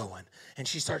starts going. And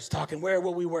she starts talking, where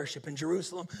will we worship? In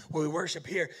Jerusalem? Will we worship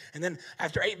here? And then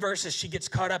after 8 verses, she gets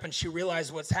caught up and she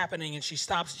realizes what's happening. And she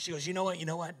stops and she goes, you know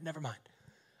what? Never mind.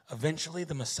 Eventually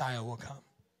the Messiah will come.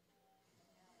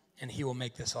 And he will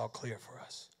make this all clear for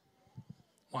us.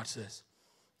 Watch this.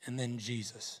 And then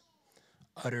Jesus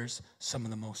utters some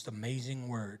of the most amazing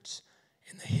words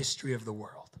in the history of the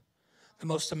world. The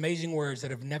most amazing words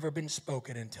that have never been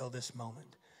spoken until this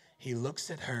moment. He looks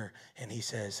at her and he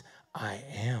says, I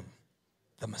am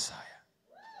the Messiah.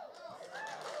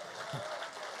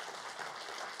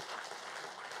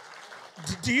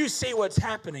 Do you see what's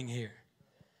happening here?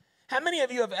 How many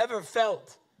of you have ever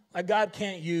felt like God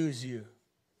can't use you?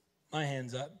 My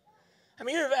hand's up. How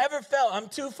many of you have ever felt I'm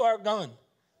too far gone?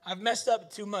 I've messed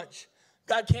up too much.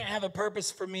 God can't have a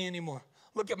purpose for me anymore.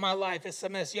 Look at my life. It's a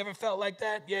mess. You ever felt like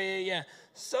that? Yeah.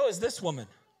 So is this woman.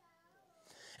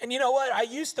 And you know what? I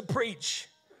used to preach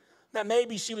that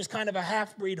maybe she was kind of a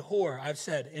half-breed whore, I've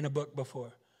said in a book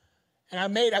before.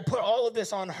 And I put all of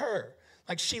this on her.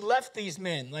 Like she left these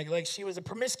men. Like she was a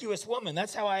promiscuous woman.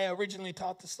 That's how I originally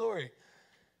taught the story.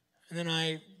 And then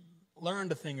I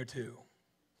learned a thing or two.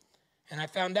 And I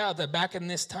found out that back in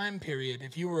this time period,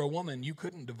 if you were a woman, you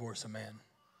couldn't divorce a man.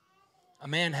 A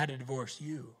man had to divorce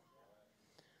you.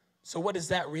 So what does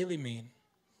that really mean?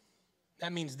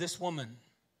 That means this woman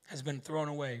has been thrown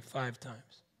away 5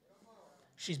 times.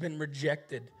 She's been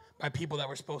rejected by people that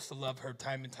were supposed to love her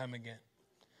time and time again.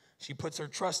 She puts her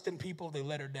trust in people, they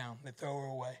let her down, they throw her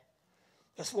away.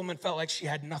 This woman felt like she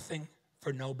had nothing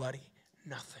for nobody,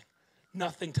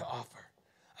 nothing to offer.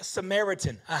 A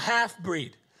Samaritan, a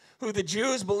half-breed, who the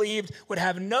Jews believed would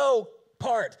have no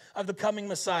part of the coming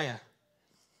Messiah.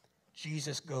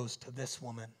 Jesus goes to this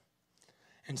woman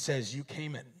and says, you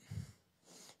came at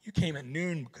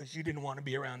noon because you didn't want to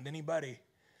be around anybody.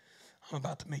 I'm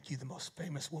about to make you the most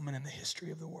famous woman in the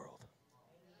history of the world.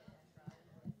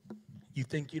 You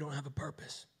think you don't have a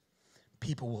purpose?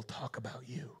 People will talk about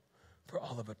you for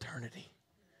all of eternity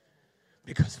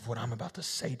because of what I'm about to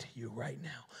say to you right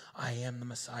now. I am the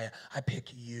Messiah. I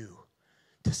pick you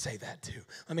to say that too.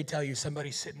 Let me tell you,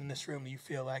 somebody sitting in this room, you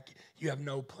feel like you have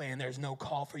no plan. There's no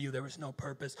call for you. There was no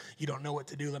purpose. You don't know what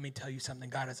to do. Let me tell you something.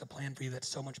 God has a plan for you that's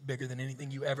so much bigger than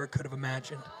anything you ever could have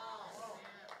imagined.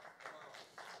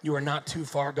 You are not too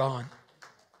far gone.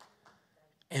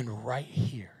 And right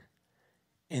here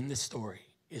in the story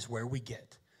is where we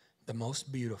get the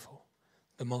most beautiful,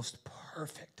 the most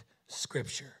perfect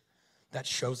scripture that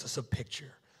shows us a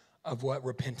picture of what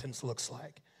repentance looks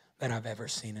like that I've ever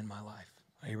seen in my life.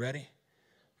 Are you ready?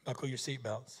 Buckle your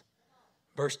seatbelts.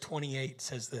 Verse 28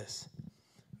 says this.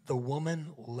 The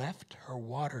woman left her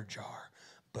water jar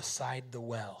beside the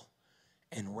well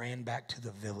and ran back to the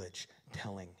village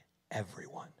telling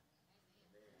everyone.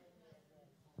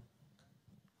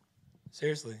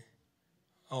 Seriously?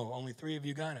 Oh, only 3 of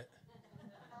you got it.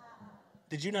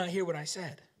 Did you not hear what I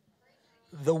said?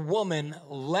 The woman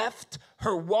left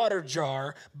her water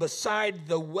jar beside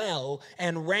the well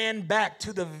and ran back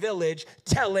to the village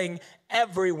telling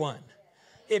everyone.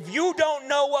 If you don't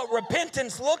know what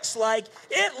repentance looks like,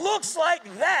 it looks like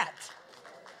that.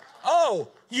 Oh,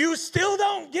 you still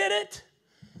don't get it?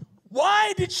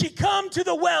 Why did she come to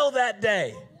the well that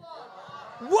day?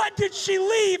 What did she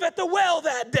leave at the well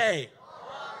that day?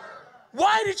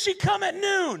 Why did she come at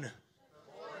noon?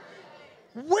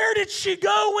 Where did she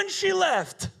go when she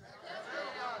left?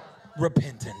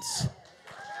 Repentance.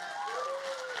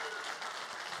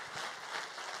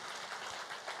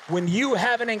 When you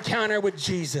have an encounter with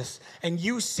Jesus and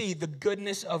you see the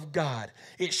goodness of God,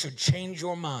 it should change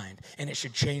your mind and it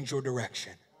should change your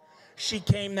direction. She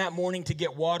came that morning to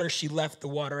get water. She left the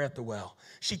water at the well.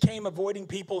 She came avoiding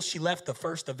people. She left the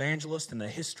first evangelist in the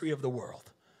history of the world.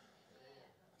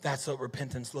 That's what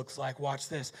repentance looks like. Watch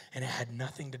this. And it had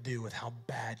nothing to do with how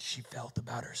bad she felt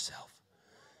about herself.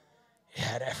 It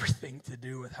had everything to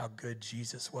do with how good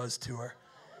Jesus was to her.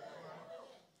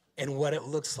 And what it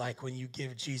looks like when you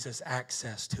give Jesus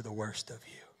access to the worst of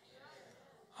you.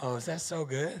 Oh, is that so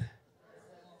good?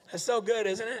 That's so good,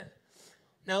 isn't it?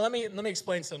 Now, let me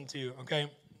explain something to you,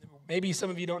 okay? Maybe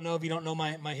some of you don't know, if you don't know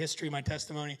my history, my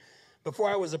testimony. Before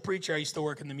I was a preacher, I used to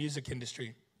work in the music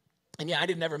industry. And yeah, I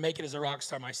didn't ever make it as a rock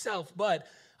star myself, but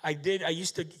I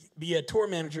used to be a tour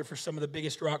manager for some of the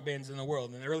biggest rock bands in the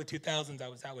world. In the early 2000s, I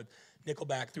was out with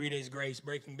Nickelback, 3 Days Grace,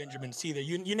 Breaking Benjamin, Seether.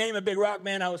 You name a big rock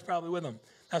band, I was probably with them.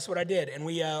 That's what I did. And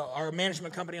our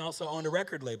management company also owned a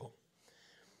record label.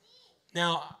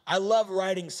 Now, I love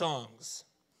writing songs,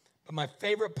 but my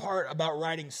favorite part about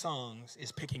writing songs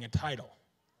is picking a title.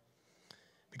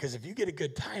 Because if you get a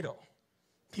good title,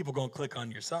 people are going to click on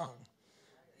your song.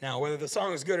 Now, whether the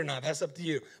song is good or not, that's up to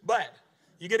you. But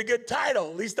you get a good title,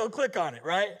 at least they'll click on it,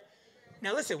 right?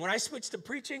 Now listen, when I switched to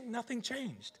preaching, nothing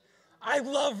changed. I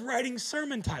love writing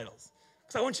sermon titles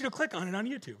because I want you to click on it on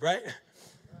YouTube, right?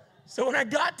 So when I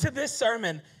got to this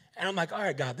sermon, and I'm like, all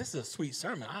right, God, this is a sweet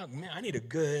sermon. Man, I need a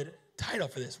good title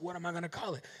for this. What am I going to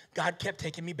call it? God kept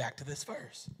taking me back to this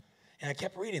verse. And I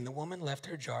kept reading, the woman left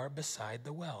her jar beside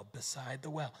the well, beside the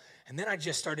well. And then I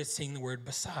just started seeing the word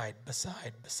beside,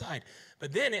 beside, beside.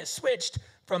 But then it switched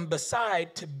from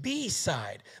beside to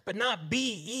B-side, but not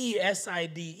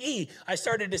B-E-S-I-D-E. I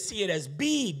started to see it as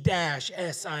B-S-I-D-E.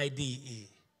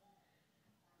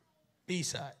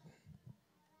 B-side.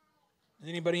 Does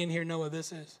anybody in here know what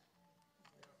this is?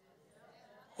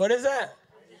 What is that?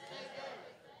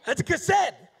 That's a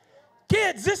cassette.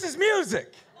 Kids, this is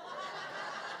music.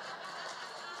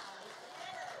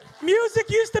 Music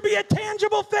used to be a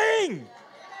tangible thing.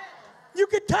 You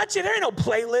could touch it. There ain't no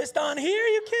playlist on here. Are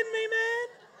you kidding me, man?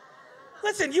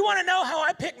 Listen, you want to know how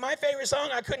I picked my favorite song?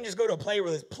 I couldn't just go to a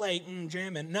playlist, play,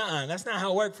 jamming. Nuh-uh, that's not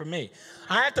how it worked for me.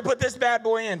 I have to put this bad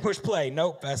boy in, push play.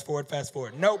 Nope, fast forward, fast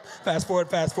forward. Nope, fast forward,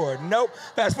 fast forward. Nope,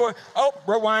 fast forward. Oh,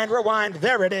 rewind, rewind.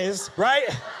 There it is, right?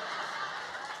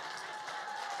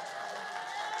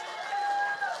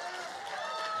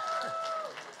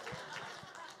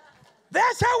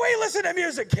 That's how we listen to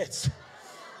music, kids.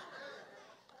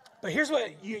 But here's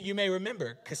what you may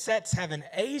remember. Cassettes have an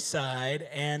A side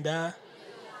and a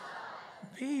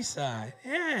B side.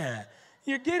 Yeah,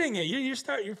 you're getting it.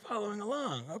 You're following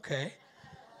along. Okay.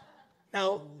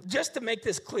 Now, just to make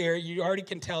this clear, you already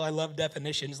can tell I love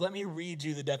definitions. Let me read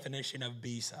you the definition of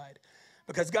B side.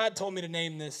 Because God told me to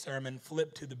name this sermon,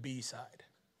 Flip to the B side.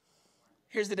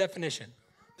 Here's the definition.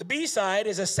 The B-side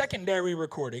is a secondary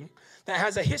recording that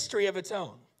has a history of its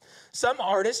own. Some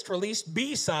artists released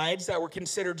B-sides that were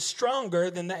considered stronger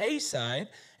than the A-side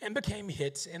and became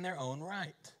hits in their own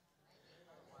right.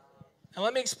 Now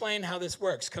let me explain how this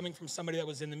works, coming from somebody that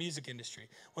was in the music industry.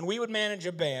 When we would manage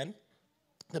a band,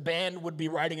 the band would be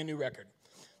writing a new record.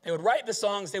 They would write the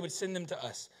songs, they would send them to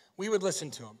us. We would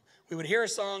listen to them. We would hear a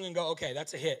song and go, okay,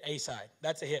 that's a hit, A-side.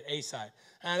 That's a hit, A-side.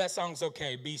 That song's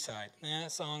okay, B-side.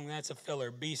 That song, that's a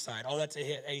filler, B-side. Oh, that's a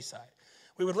hit, A-side.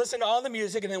 We would listen to all the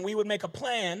music, and then we would make a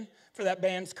plan for that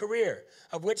band's career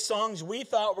of which songs we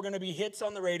thought were going to be hits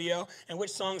on the radio and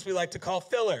which songs we like to call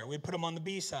filler. We'd put them on the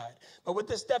B-side. But what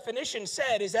this definition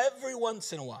said is every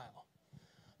once in a while,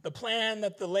 the plan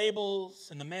that the labels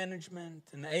and the management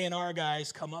and the A&R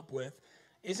guys come up with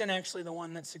isn't actually the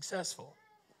one that's successful.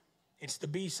 It's the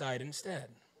B-side instead.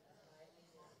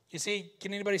 You see,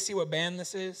 can anybody see what band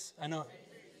this is? I know.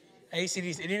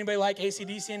 AC/DC. Did anybody like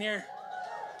AC/DC in here?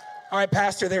 All right,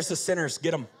 Pastor, there's the sinners.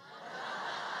 Get them.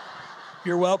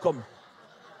 You're welcome.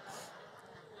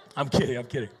 I'm kidding.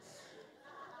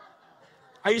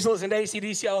 I used to listen to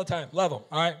AC/DC all the time. Love them,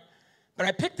 all right? But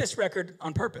I picked this record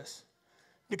on purpose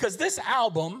because this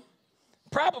album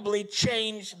probably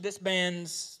changed this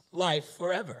band's life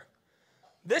forever.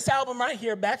 This album right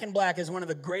here, Back in Black, is one of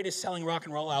the greatest selling rock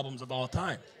and roll albums of all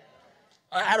time.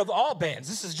 Out of all bands,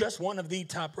 this is just one of the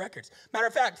top records. Matter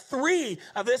of fact, 3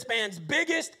 of this band's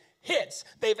biggest hits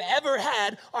they've ever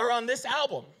had are on this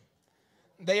album.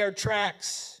 They are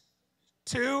tracks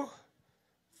 2,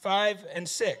 5, and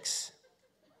 6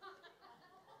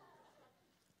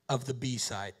 of the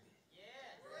B-side.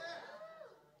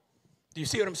 Do you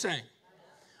see what I'm saying?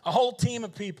 A whole team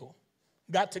of people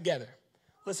got together,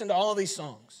 listened to all these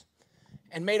songs,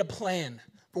 and made a plan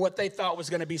for what they thought was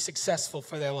going to be successful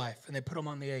for their life, and they put them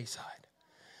on the A side.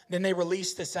 Then they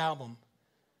released this album,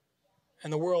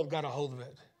 and the world got a hold of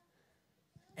it,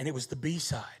 and it was the B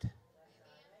side.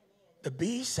 The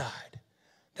B side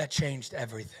that changed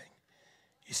everything.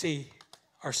 You see,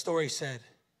 our story said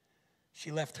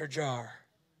she left her jar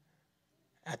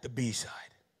at the B side.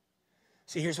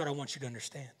 See, here's what I want you to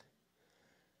understand.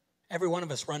 Every one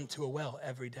of us run to a well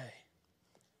every day.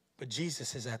 But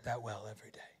Jesus is at that well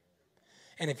every day.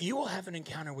 And if you will have an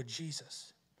encounter with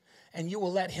Jesus and you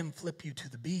will let him flip you to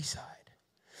the B side.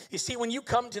 You see, when you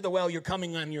come to the well, you're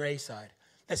coming on your A side.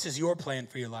 This is your plan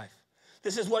for your life.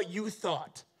 This is what you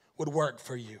thought would work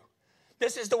for you.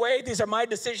 This is the way, these are my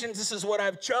decisions. This is what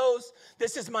I've chose.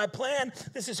 This is my plan.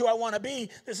 This is who I want to be.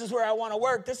 This is where I want to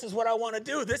work. This is what I want to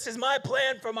do. This is my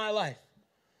plan for my life.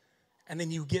 And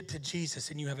then you get to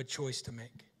Jesus and you have a choice to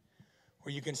make.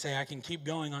 Where you can say, I can keep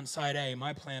going on side A,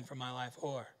 my plan for my life,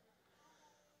 or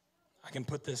I can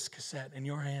put this cassette in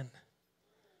your hand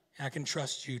and I can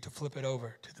trust you to flip it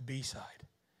over to the B side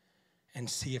and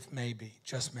see if maybe,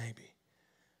 just maybe,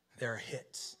 there are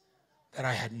hits that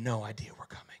I had no idea were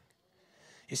coming.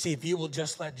 You see, if you will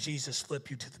just let Jesus flip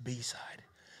you to the B side,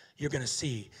 you're going to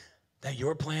see that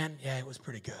your plan, yeah, it was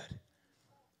pretty good.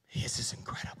 His is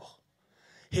incredible.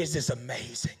 His is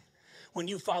amazing. When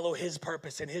you follow his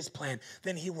purpose and his plan,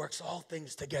 then he works all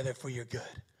things together for your good.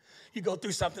 You go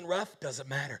through something rough, doesn't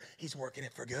matter. He's working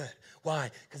it for good.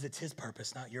 Why? Because it's his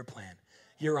purpose, not your plan.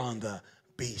 You're on the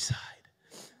B side.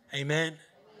 Amen?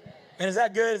 Man, is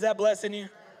that good? Is that blessing you?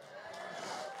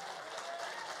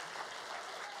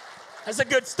 That's a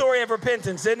good story of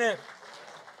repentance, isn't it?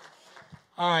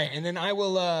 All right, and then I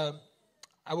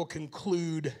will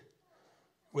conclude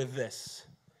with this.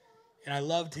 And I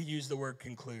love to use the word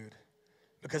conclude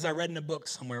because I read in a book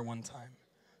somewhere one time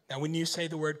that when you say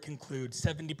the word conclude,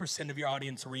 70% of your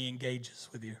audience re-engages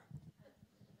with you.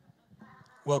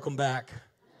 Welcome back.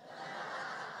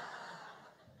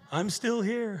 I'm still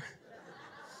here.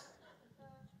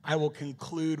 I will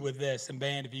conclude with this. And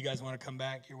band, if you guys want to come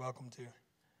back, you're welcome to.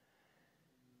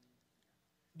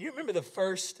 Do you remember the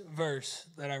first verse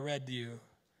that I read to you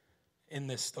in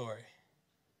this story?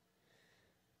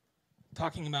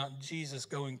 Talking about Jesus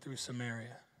going through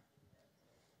Samaria.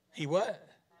 He what?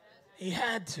 He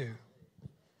had to.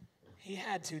 He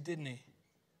had to, didn't he?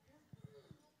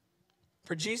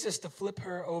 For Jesus to flip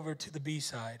her over to the B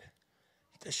side,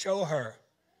 to show her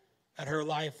that her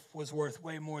life was worth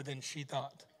way more than she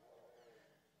thought.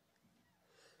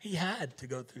 He had to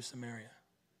go through Samaria.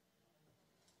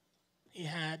 He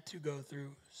had to go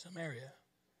through Samaria.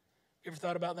 You ever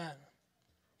thought about that?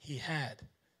 He had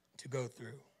to go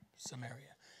through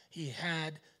Samaria. He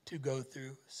had to go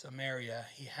through Samaria.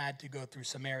 He had to go through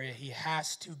Samaria. He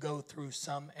has to go through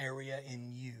some area in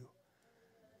you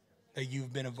that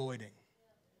you've been avoiding.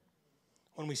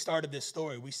 When we started this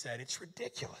story, we said it's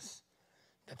ridiculous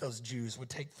that those Jews would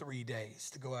take 3 days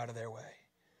to go out of their way.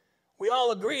 We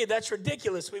all agreed that's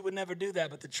ridiculous. We would never do that.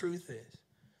 But the truth is,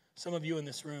 some of you in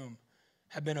this room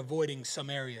have been avoiding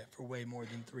Samaria for way more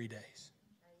than 3 days.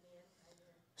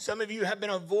 Some of you have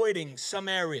been avoiding some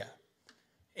area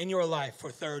in your life for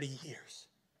 30 years,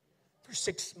 for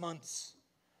 6 months,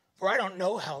 for I don't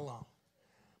know how long.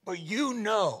 But you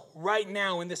know right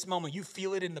now in this moment, you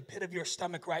feel it in the pit of your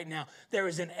stomach right now. There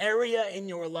is an area in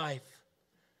your life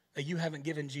that you haven't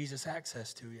given Jesus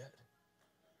access to yet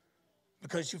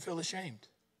because you feel ashamed.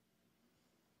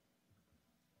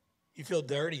 You feel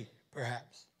dirty,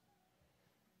 perhaps.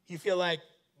 You feel like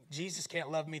Jesus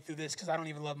can't love me through this because I don't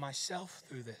even love myself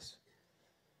through this.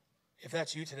 If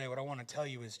that's you today, what I want to tell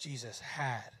you is Jesus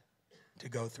had to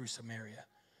go through Samaria,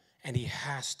 and he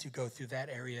has to go through that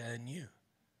area in you.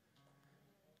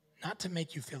 Not to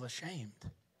make you feel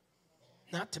ashamed,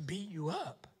 not to beat you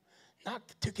up, not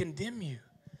to condemn you,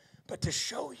 but to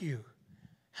show you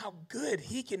how good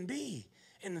he can be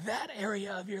in that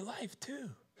area of your life too.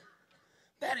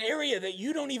 That area that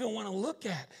you don't even want to look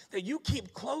at, that you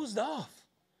keep closed off.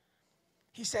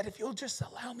 He said, if you'll just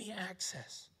allow me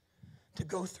access to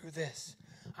go through this,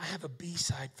 I have a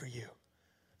B-side for you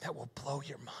that will blow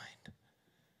your mind.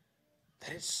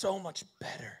 That it's so much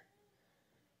better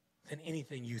than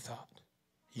anything you thought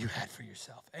you had for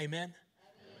yourself. Amen?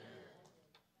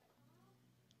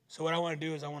 So what I want to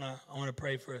do is I want to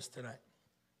pray for us tonight.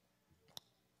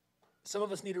 Some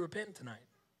of us need to repent tonight.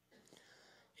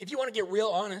 If you want to get real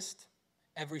honest,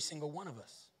 every single one of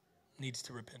us needs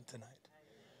to repent tonight.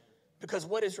 Because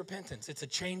what is repentance? It's a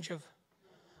change of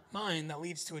mind that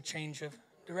leads to a change of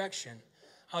direction.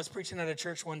 I was preaching at a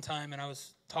church one time, and I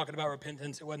was talking about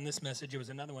repentance. It wasn't this message. It was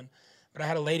another one. But I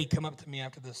had a lady come up to me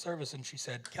after the service, and she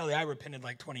said, Kelly, I repented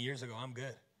like 20 years ago. I'm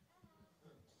good.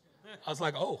 I was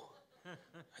like, oh.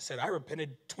 I said, I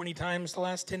repented 20 times the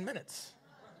last 10 minutes.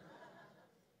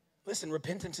 Listen,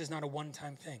 repentance is not a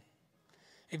one-time thing.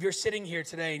 If you're sitting here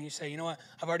today and you say, you know what,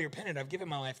 I've already repented, I've given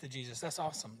my life to Jesus, that's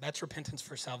awesome. That's repentance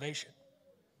for salvation.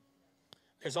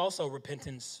 There's also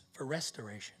repentance for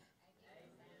restoration.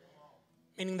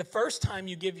 Meaning the first time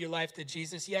you give your life to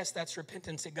Jesus, yes, that's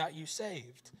repentance. It got you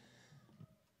saved.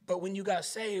 But when you got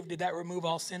saved, did that remove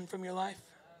all sin from your life?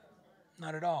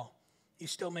 Not at all. You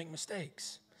still make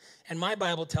mistakes. And my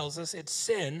Bible tells us it's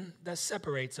sin that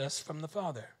separates us from the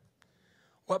Father.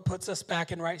 What puts us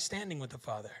back in right standing with the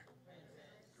Father?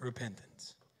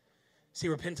 Repentance. See,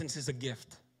 repentance is a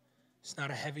gift. It's not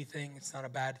a heavy thing. It's not a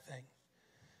bad thing.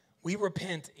 We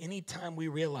repent anytime we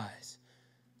realize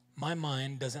my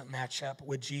mind doesn't match up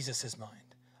with Jesus'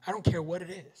 mind. I don't care what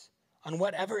it is, on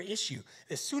whatever issue.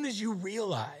 As soon as you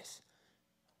realize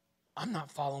I'm not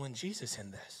following Jesus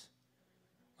in this,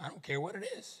 I don't care what it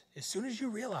is. As soon as you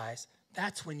realize,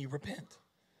 that's when you repent.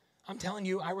 I'm telling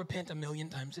you, I repent 1,000,000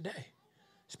 times a day,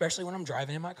 especially when I'm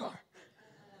driving in my car.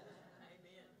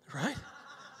 Right?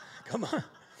 Come on.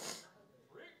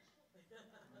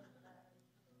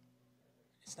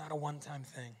 It's not a one-time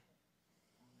thing.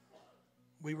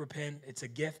 We repent. It's a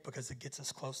gift because it gets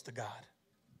us close to God.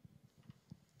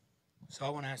 So I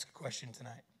want to ask a question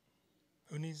tonight.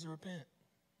 Who needs to repent?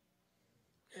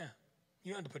 Yeah.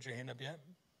 You don't have to put your hand up yet.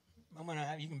 I'm gonna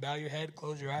have you can bow your head,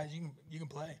 close your eyes. You can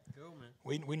play. Cool,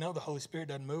 man. We know the Holy Spirit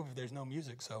doesn't move if there's no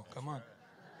music. So come on.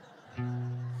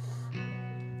 I'm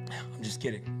just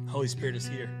kidding. Holy Spirit is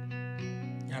here.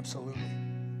 Absolutely.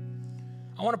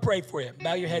 I want to pray for you.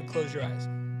 Bow your head, close your eyes.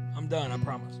 I'm done, I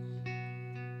promise.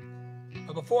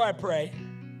 But before I pray,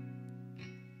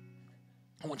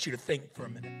 I want you to think for a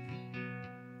minute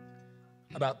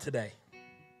about today.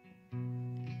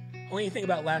 I want you to think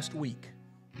about last week,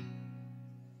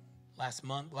 last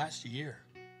month, last year.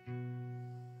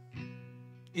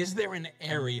 Is there an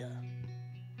area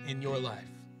in your life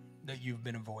that you've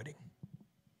been avoiding?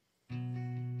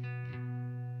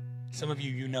 Some of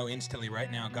you know instantly right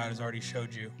now, God has already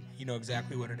showed you. You know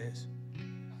exactly what it is.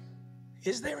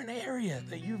 Is there an area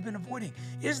that you've been avoiding?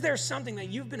 Is there something that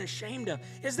you've been ashamed of?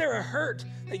 Is there a hurt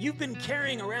that you've been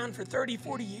carrying around for 30,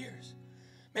 40 years?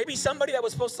 Maybe somebody that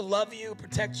was supposed to love you,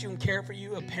 protect you, and care for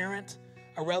you, a parent,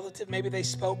 a relative, maybe they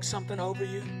spoke something over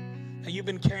you that you've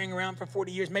been carrying around for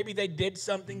 40 years. Maybe they did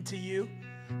something to you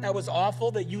that was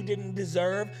awful, that you didn't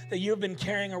deserve, that you've been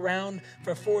carrying around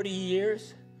for 40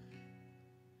 years.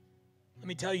 Let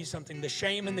me tell you something. The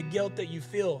shame and the guilt that you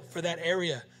feel for that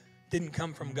area didn't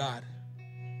come from God.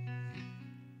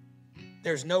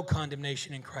 There's no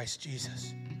condemnation in Christ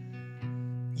Jesus.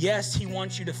 Yes, he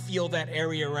wants you to feel that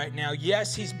area right now.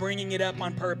 Yes, he's bringing it up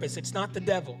on purpose. It's not the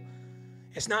devil.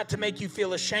 It's not to make you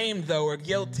feel ashamed, though, or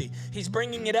guilty. He's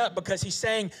bringing it up because he's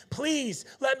saying, please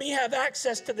let me have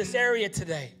access to this area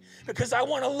today because I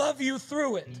want to love you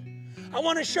through it. I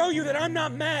want to show you that I'm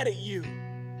not mad at you.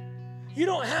 You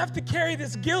don't have to carry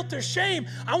this guilt or shame.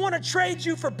 I want to trade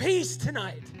you for peace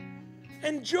tonight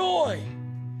and joy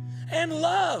and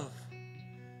love.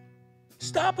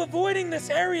 Stop avoiding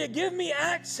this area. Give me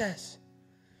access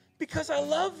because I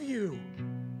love you.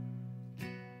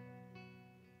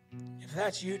 If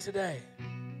that's you today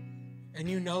and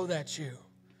you know that's you,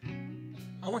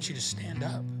 I want you to stand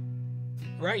up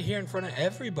right here in front of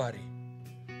everybody.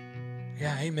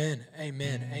 Yeah, amen,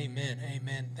 amen, amen,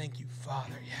 amen. Thank you,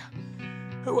 Father. Yeah.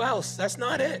 Who else? That's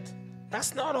not it.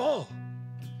 That's not all.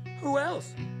 Who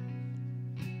else?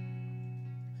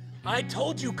 I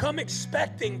told you, come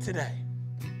expecting today.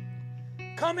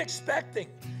 Come expecting.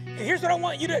 And here's what I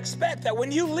want you to expect, that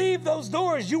when you leave those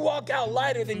doors, you walk out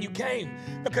lighter than you came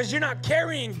because you're not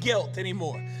carrying guilt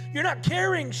anymore. You're not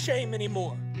carrying shame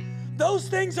anymore. Those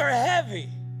things are heavy.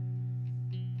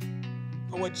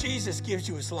 But what Jesus gives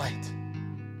you is light.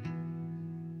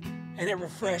 And it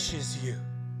refreshes you.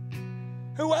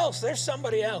 Who else? There's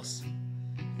somebody else.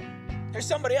 There's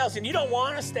somebody else. And you don't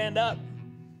want to stand up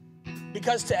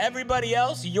because to everybody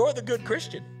else, you're the good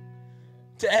Christian.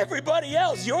 To everybody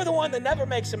else, you're the one that never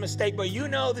makes a mistake, but you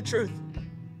know the truth.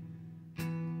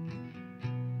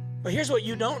 But here's what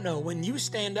you don't know. When you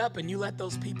stand up and you let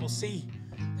those people see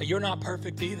that you're not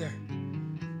perfect either,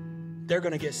 they're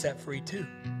going to get set free too.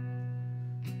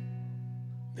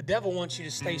 The devil wants you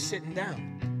to stay sitting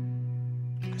down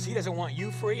because he doesn't want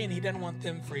you free and he doesn't want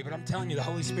them free. But I'm telling you, the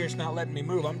Holy Spirit's not letting me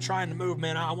move. I'm trying to move,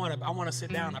 man. I want to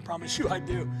sit down. I promise you I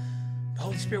do. The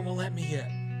Holy Spirit won't let me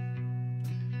yet.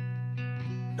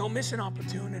 Don't miss an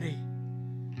opportunity.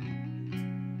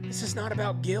 This is not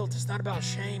about guilt. It's not about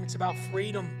shame. It's about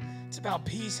freedom. It's about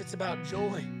peace. It's about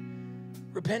joy.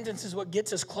 Repentance is what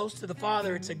gets us close to the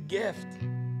Father. It's a gift.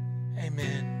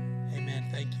 Amen. Amen.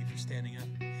 Thank you for standing up.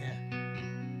 Yeah.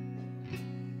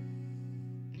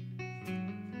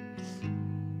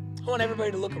 I want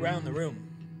everybody to look around the room.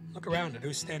 Look around at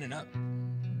who's standing up.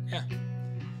 Yeah.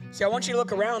 See, I want you to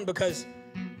look around because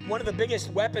one of the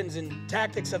biggest weapons and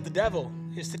tactics of the devil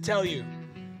is to tell you,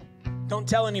 don't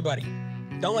tell anybody.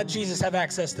 Don't let Jesus have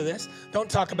access to this. Don't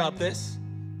talk about this.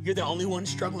 You're the only one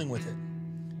struggling with it.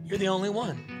 You're the only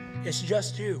one. It's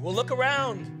just you. Well, look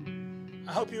around.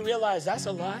 I hope you realize that's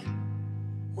a lie.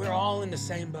 We're all in the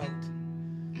same boat.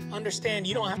 Understand,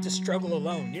 you don't have to struggle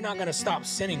alone. You're not going to stop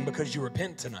sinning because you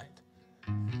repent tonight.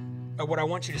 But what I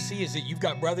want you to see is that you've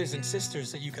got brothers and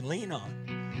sisters that you can lean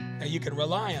on, that you can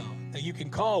rely on, that you can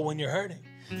call when you're hurting.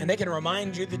 And they can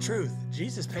remind you the truth.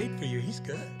 Jesus paid for you. He's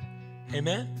good.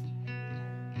 Amen?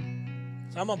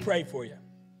 So I'm going to pray for you.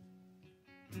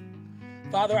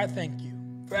 Father, I thank you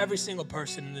for every single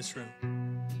person in this room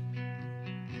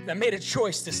that made a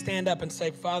choice to stand up and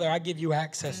say, Father, I give you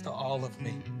access to all of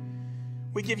me.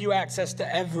 We give you access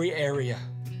to every area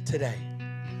today.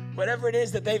 Whatever it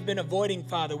is that they've been avoiding,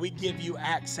 Father, we give you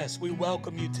access. We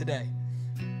welcome you today.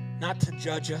 Not to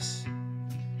judge us,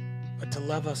 but to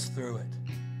love us through it.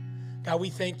 God, we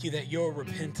thank you that your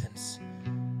repentance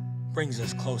brings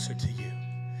us closer to you.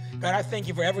 God, I thank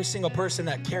you for every single person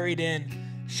that carried in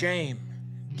shame,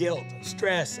 guilt,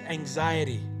 stress,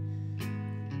 anxiety.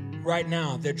 Right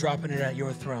now, they're dropping it at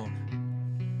your throne.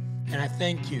 And I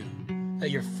thank you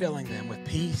that you're filling them with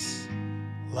peace,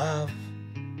 love,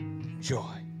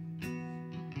 joy,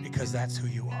 because that's who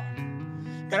you are.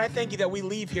 God, I thank you that we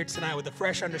leave here tonight with a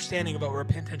fresh understanding of what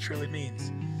repentance really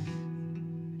means.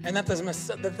 And that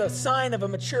the sign of a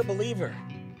mature believer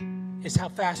is how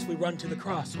fast we run to the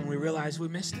cross when we realize we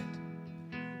missed it.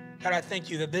 God, I thank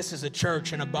you that this is a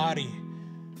church and a body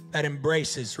that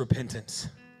embraces repentance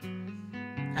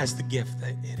as the gift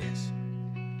that it is.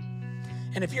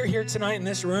 And if you're here tonight in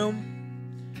this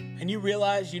room and you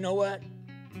realize, you know what?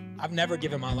 I've never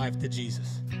given my life to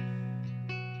Jesus.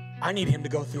 I need him to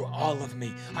go through all of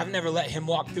me. I've never let him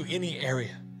walk through any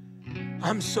area.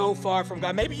 I'm so far from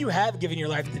God. Maybe you have given your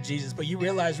life to Jesus, but you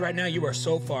realize right now you are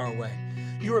so far away.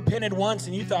 You repented once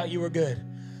and you thought you were good,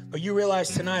 but you realize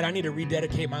tonight I need to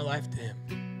rededicate my life to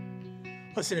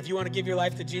him. Listen, if you want to give your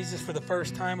life to Jesus for the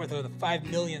first time or the 5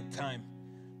 millionth time,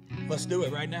 let's do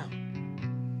it right now.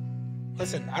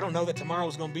 Listen, I don't know that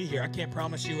tomorrow's going to be here. I can't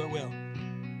promise you it will.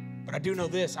 But I do know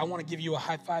this. I want to give you a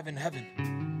high five in heaven.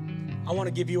 I want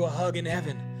to give you a hug in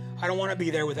heaven. I don't want to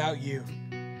be there without you.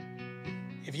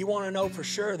 If you want to know for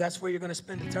sure that's where you're going to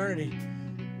spend eternity,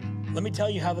 let me tell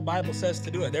you how the Bible says to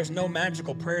do it. There's no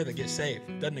magical prayer that gets saved.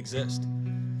 It doesn't exist.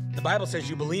 The Bible says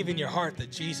you believe in your heart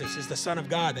that Jesus is the Son of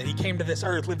God, that he came to this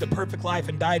earth, lived a perfect life,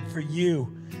 and died for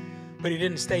you. But he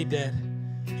didn't stay dead.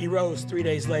 He rose 3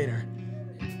 days later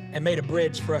and made a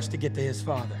bridge for us to get to his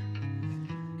Father.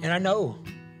 And I know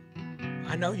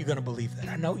you're going to believe that.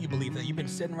 I know you believe that. You've been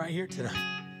sitting right here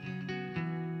tonight.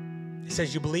 It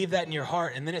says you believe that in your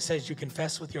heart, and then it says you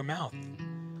confess with your mouth.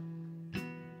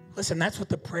 Listen, that's what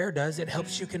the prayer does. It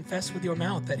helps you confess with your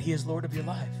mouth that he is Lord of your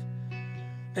life.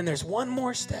 Then there's one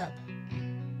more step.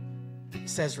 It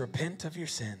says repent of your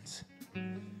sins.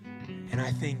 And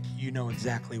I think you know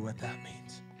exactly what that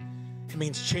means. It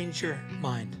means change your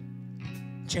mind.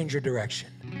 Change your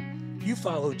direction. You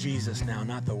follow Jesus now,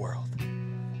 not the world.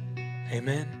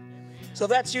 Amen. So if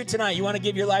that's you tonight, you want to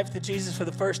give your life to Jesus for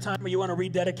the first time, or you want to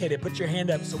rededicate it, put your hand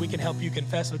up so we can help you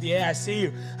confess with you. Yeah, I see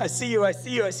you. I see you. I see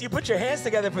you. I see you. Put your hands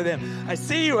together for them. I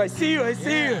see you. I see you. I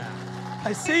see you.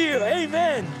 I see you.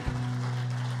 Amen.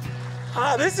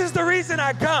 This is the reason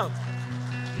I come.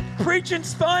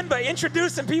 Preaching's fun, but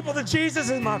introducing people to Jesus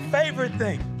is my favorite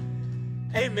thing.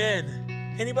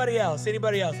 Amen. Anybody else?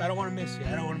 Anybody else? I don't want to miss you.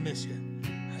 I don't want to miss you.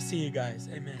 I see you guys.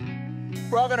 Amen.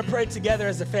 We're all going to pray together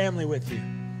as a family with you.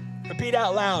 Repeat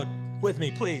out loud with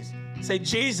me, please. Say,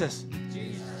 Jesus,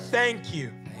 thank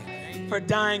you for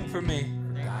dying for me.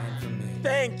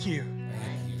 Thank you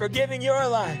for giving your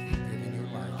life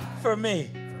for me.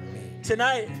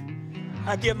 Tonight,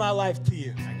 I give my life to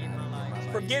you.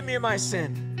 Forgive me of my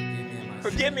sin.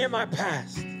 Forgive me of my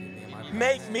past.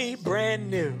 Make me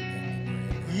brand new.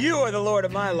 You are the Lord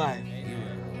of my life.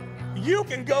 You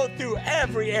can go through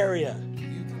every area.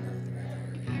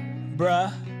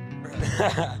 Bruh.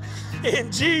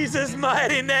 In Jesus'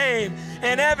 mighty name.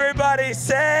 And everybody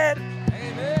said,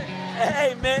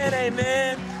 amen. Amen,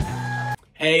 amen.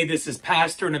 Hey, this is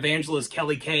Pastor and Evangelist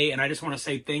Kelly Kay, and I just want to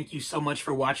say thank you so much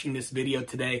for watching this video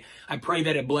today. I pray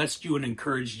that it blessed you and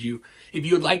encouraged you. If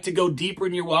you would like to go deeper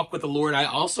in your walk with the Lord, I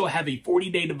also have a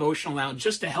 40-day devotional out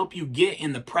just to help you get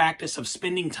in the practice of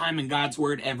spending time in God's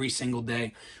Word every single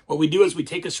day. What we do is we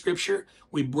take a scripture,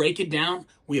 we break it down,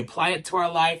 we apply it to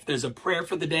our life. There's a prayer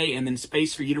for the day and then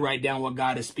space for you to write down what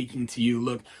God is speaking to you.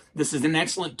 Look, this is an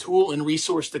excellent tool and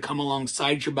resource to come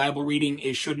alongside your Bible reading.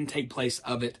 It shouldn't take place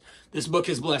of it. This book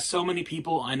has blessed so many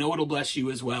people. I know it'll bless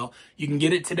you as well. You can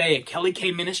get it today at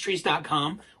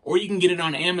kellykministries.com, or you can get it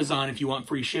on Amazon if you want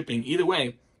free shipping. Either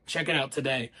way, check it out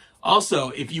today. Also,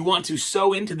 if you want to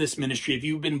sow into this ministry, if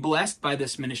you've been blessed by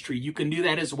this ministry, you can do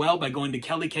that as well by going to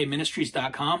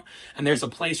kellykministries.com, and there's a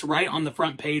place right on the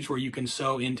front page where you can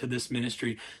sow into this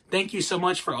ministry. Thank you so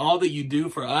much for all that you do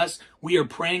for us. We are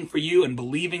praying for you and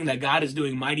believing that God is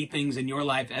doing mighty things in your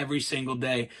life every single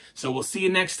day. So we'll see you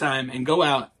next time, and go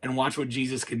out and watch what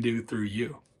Jesus can do through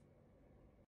you.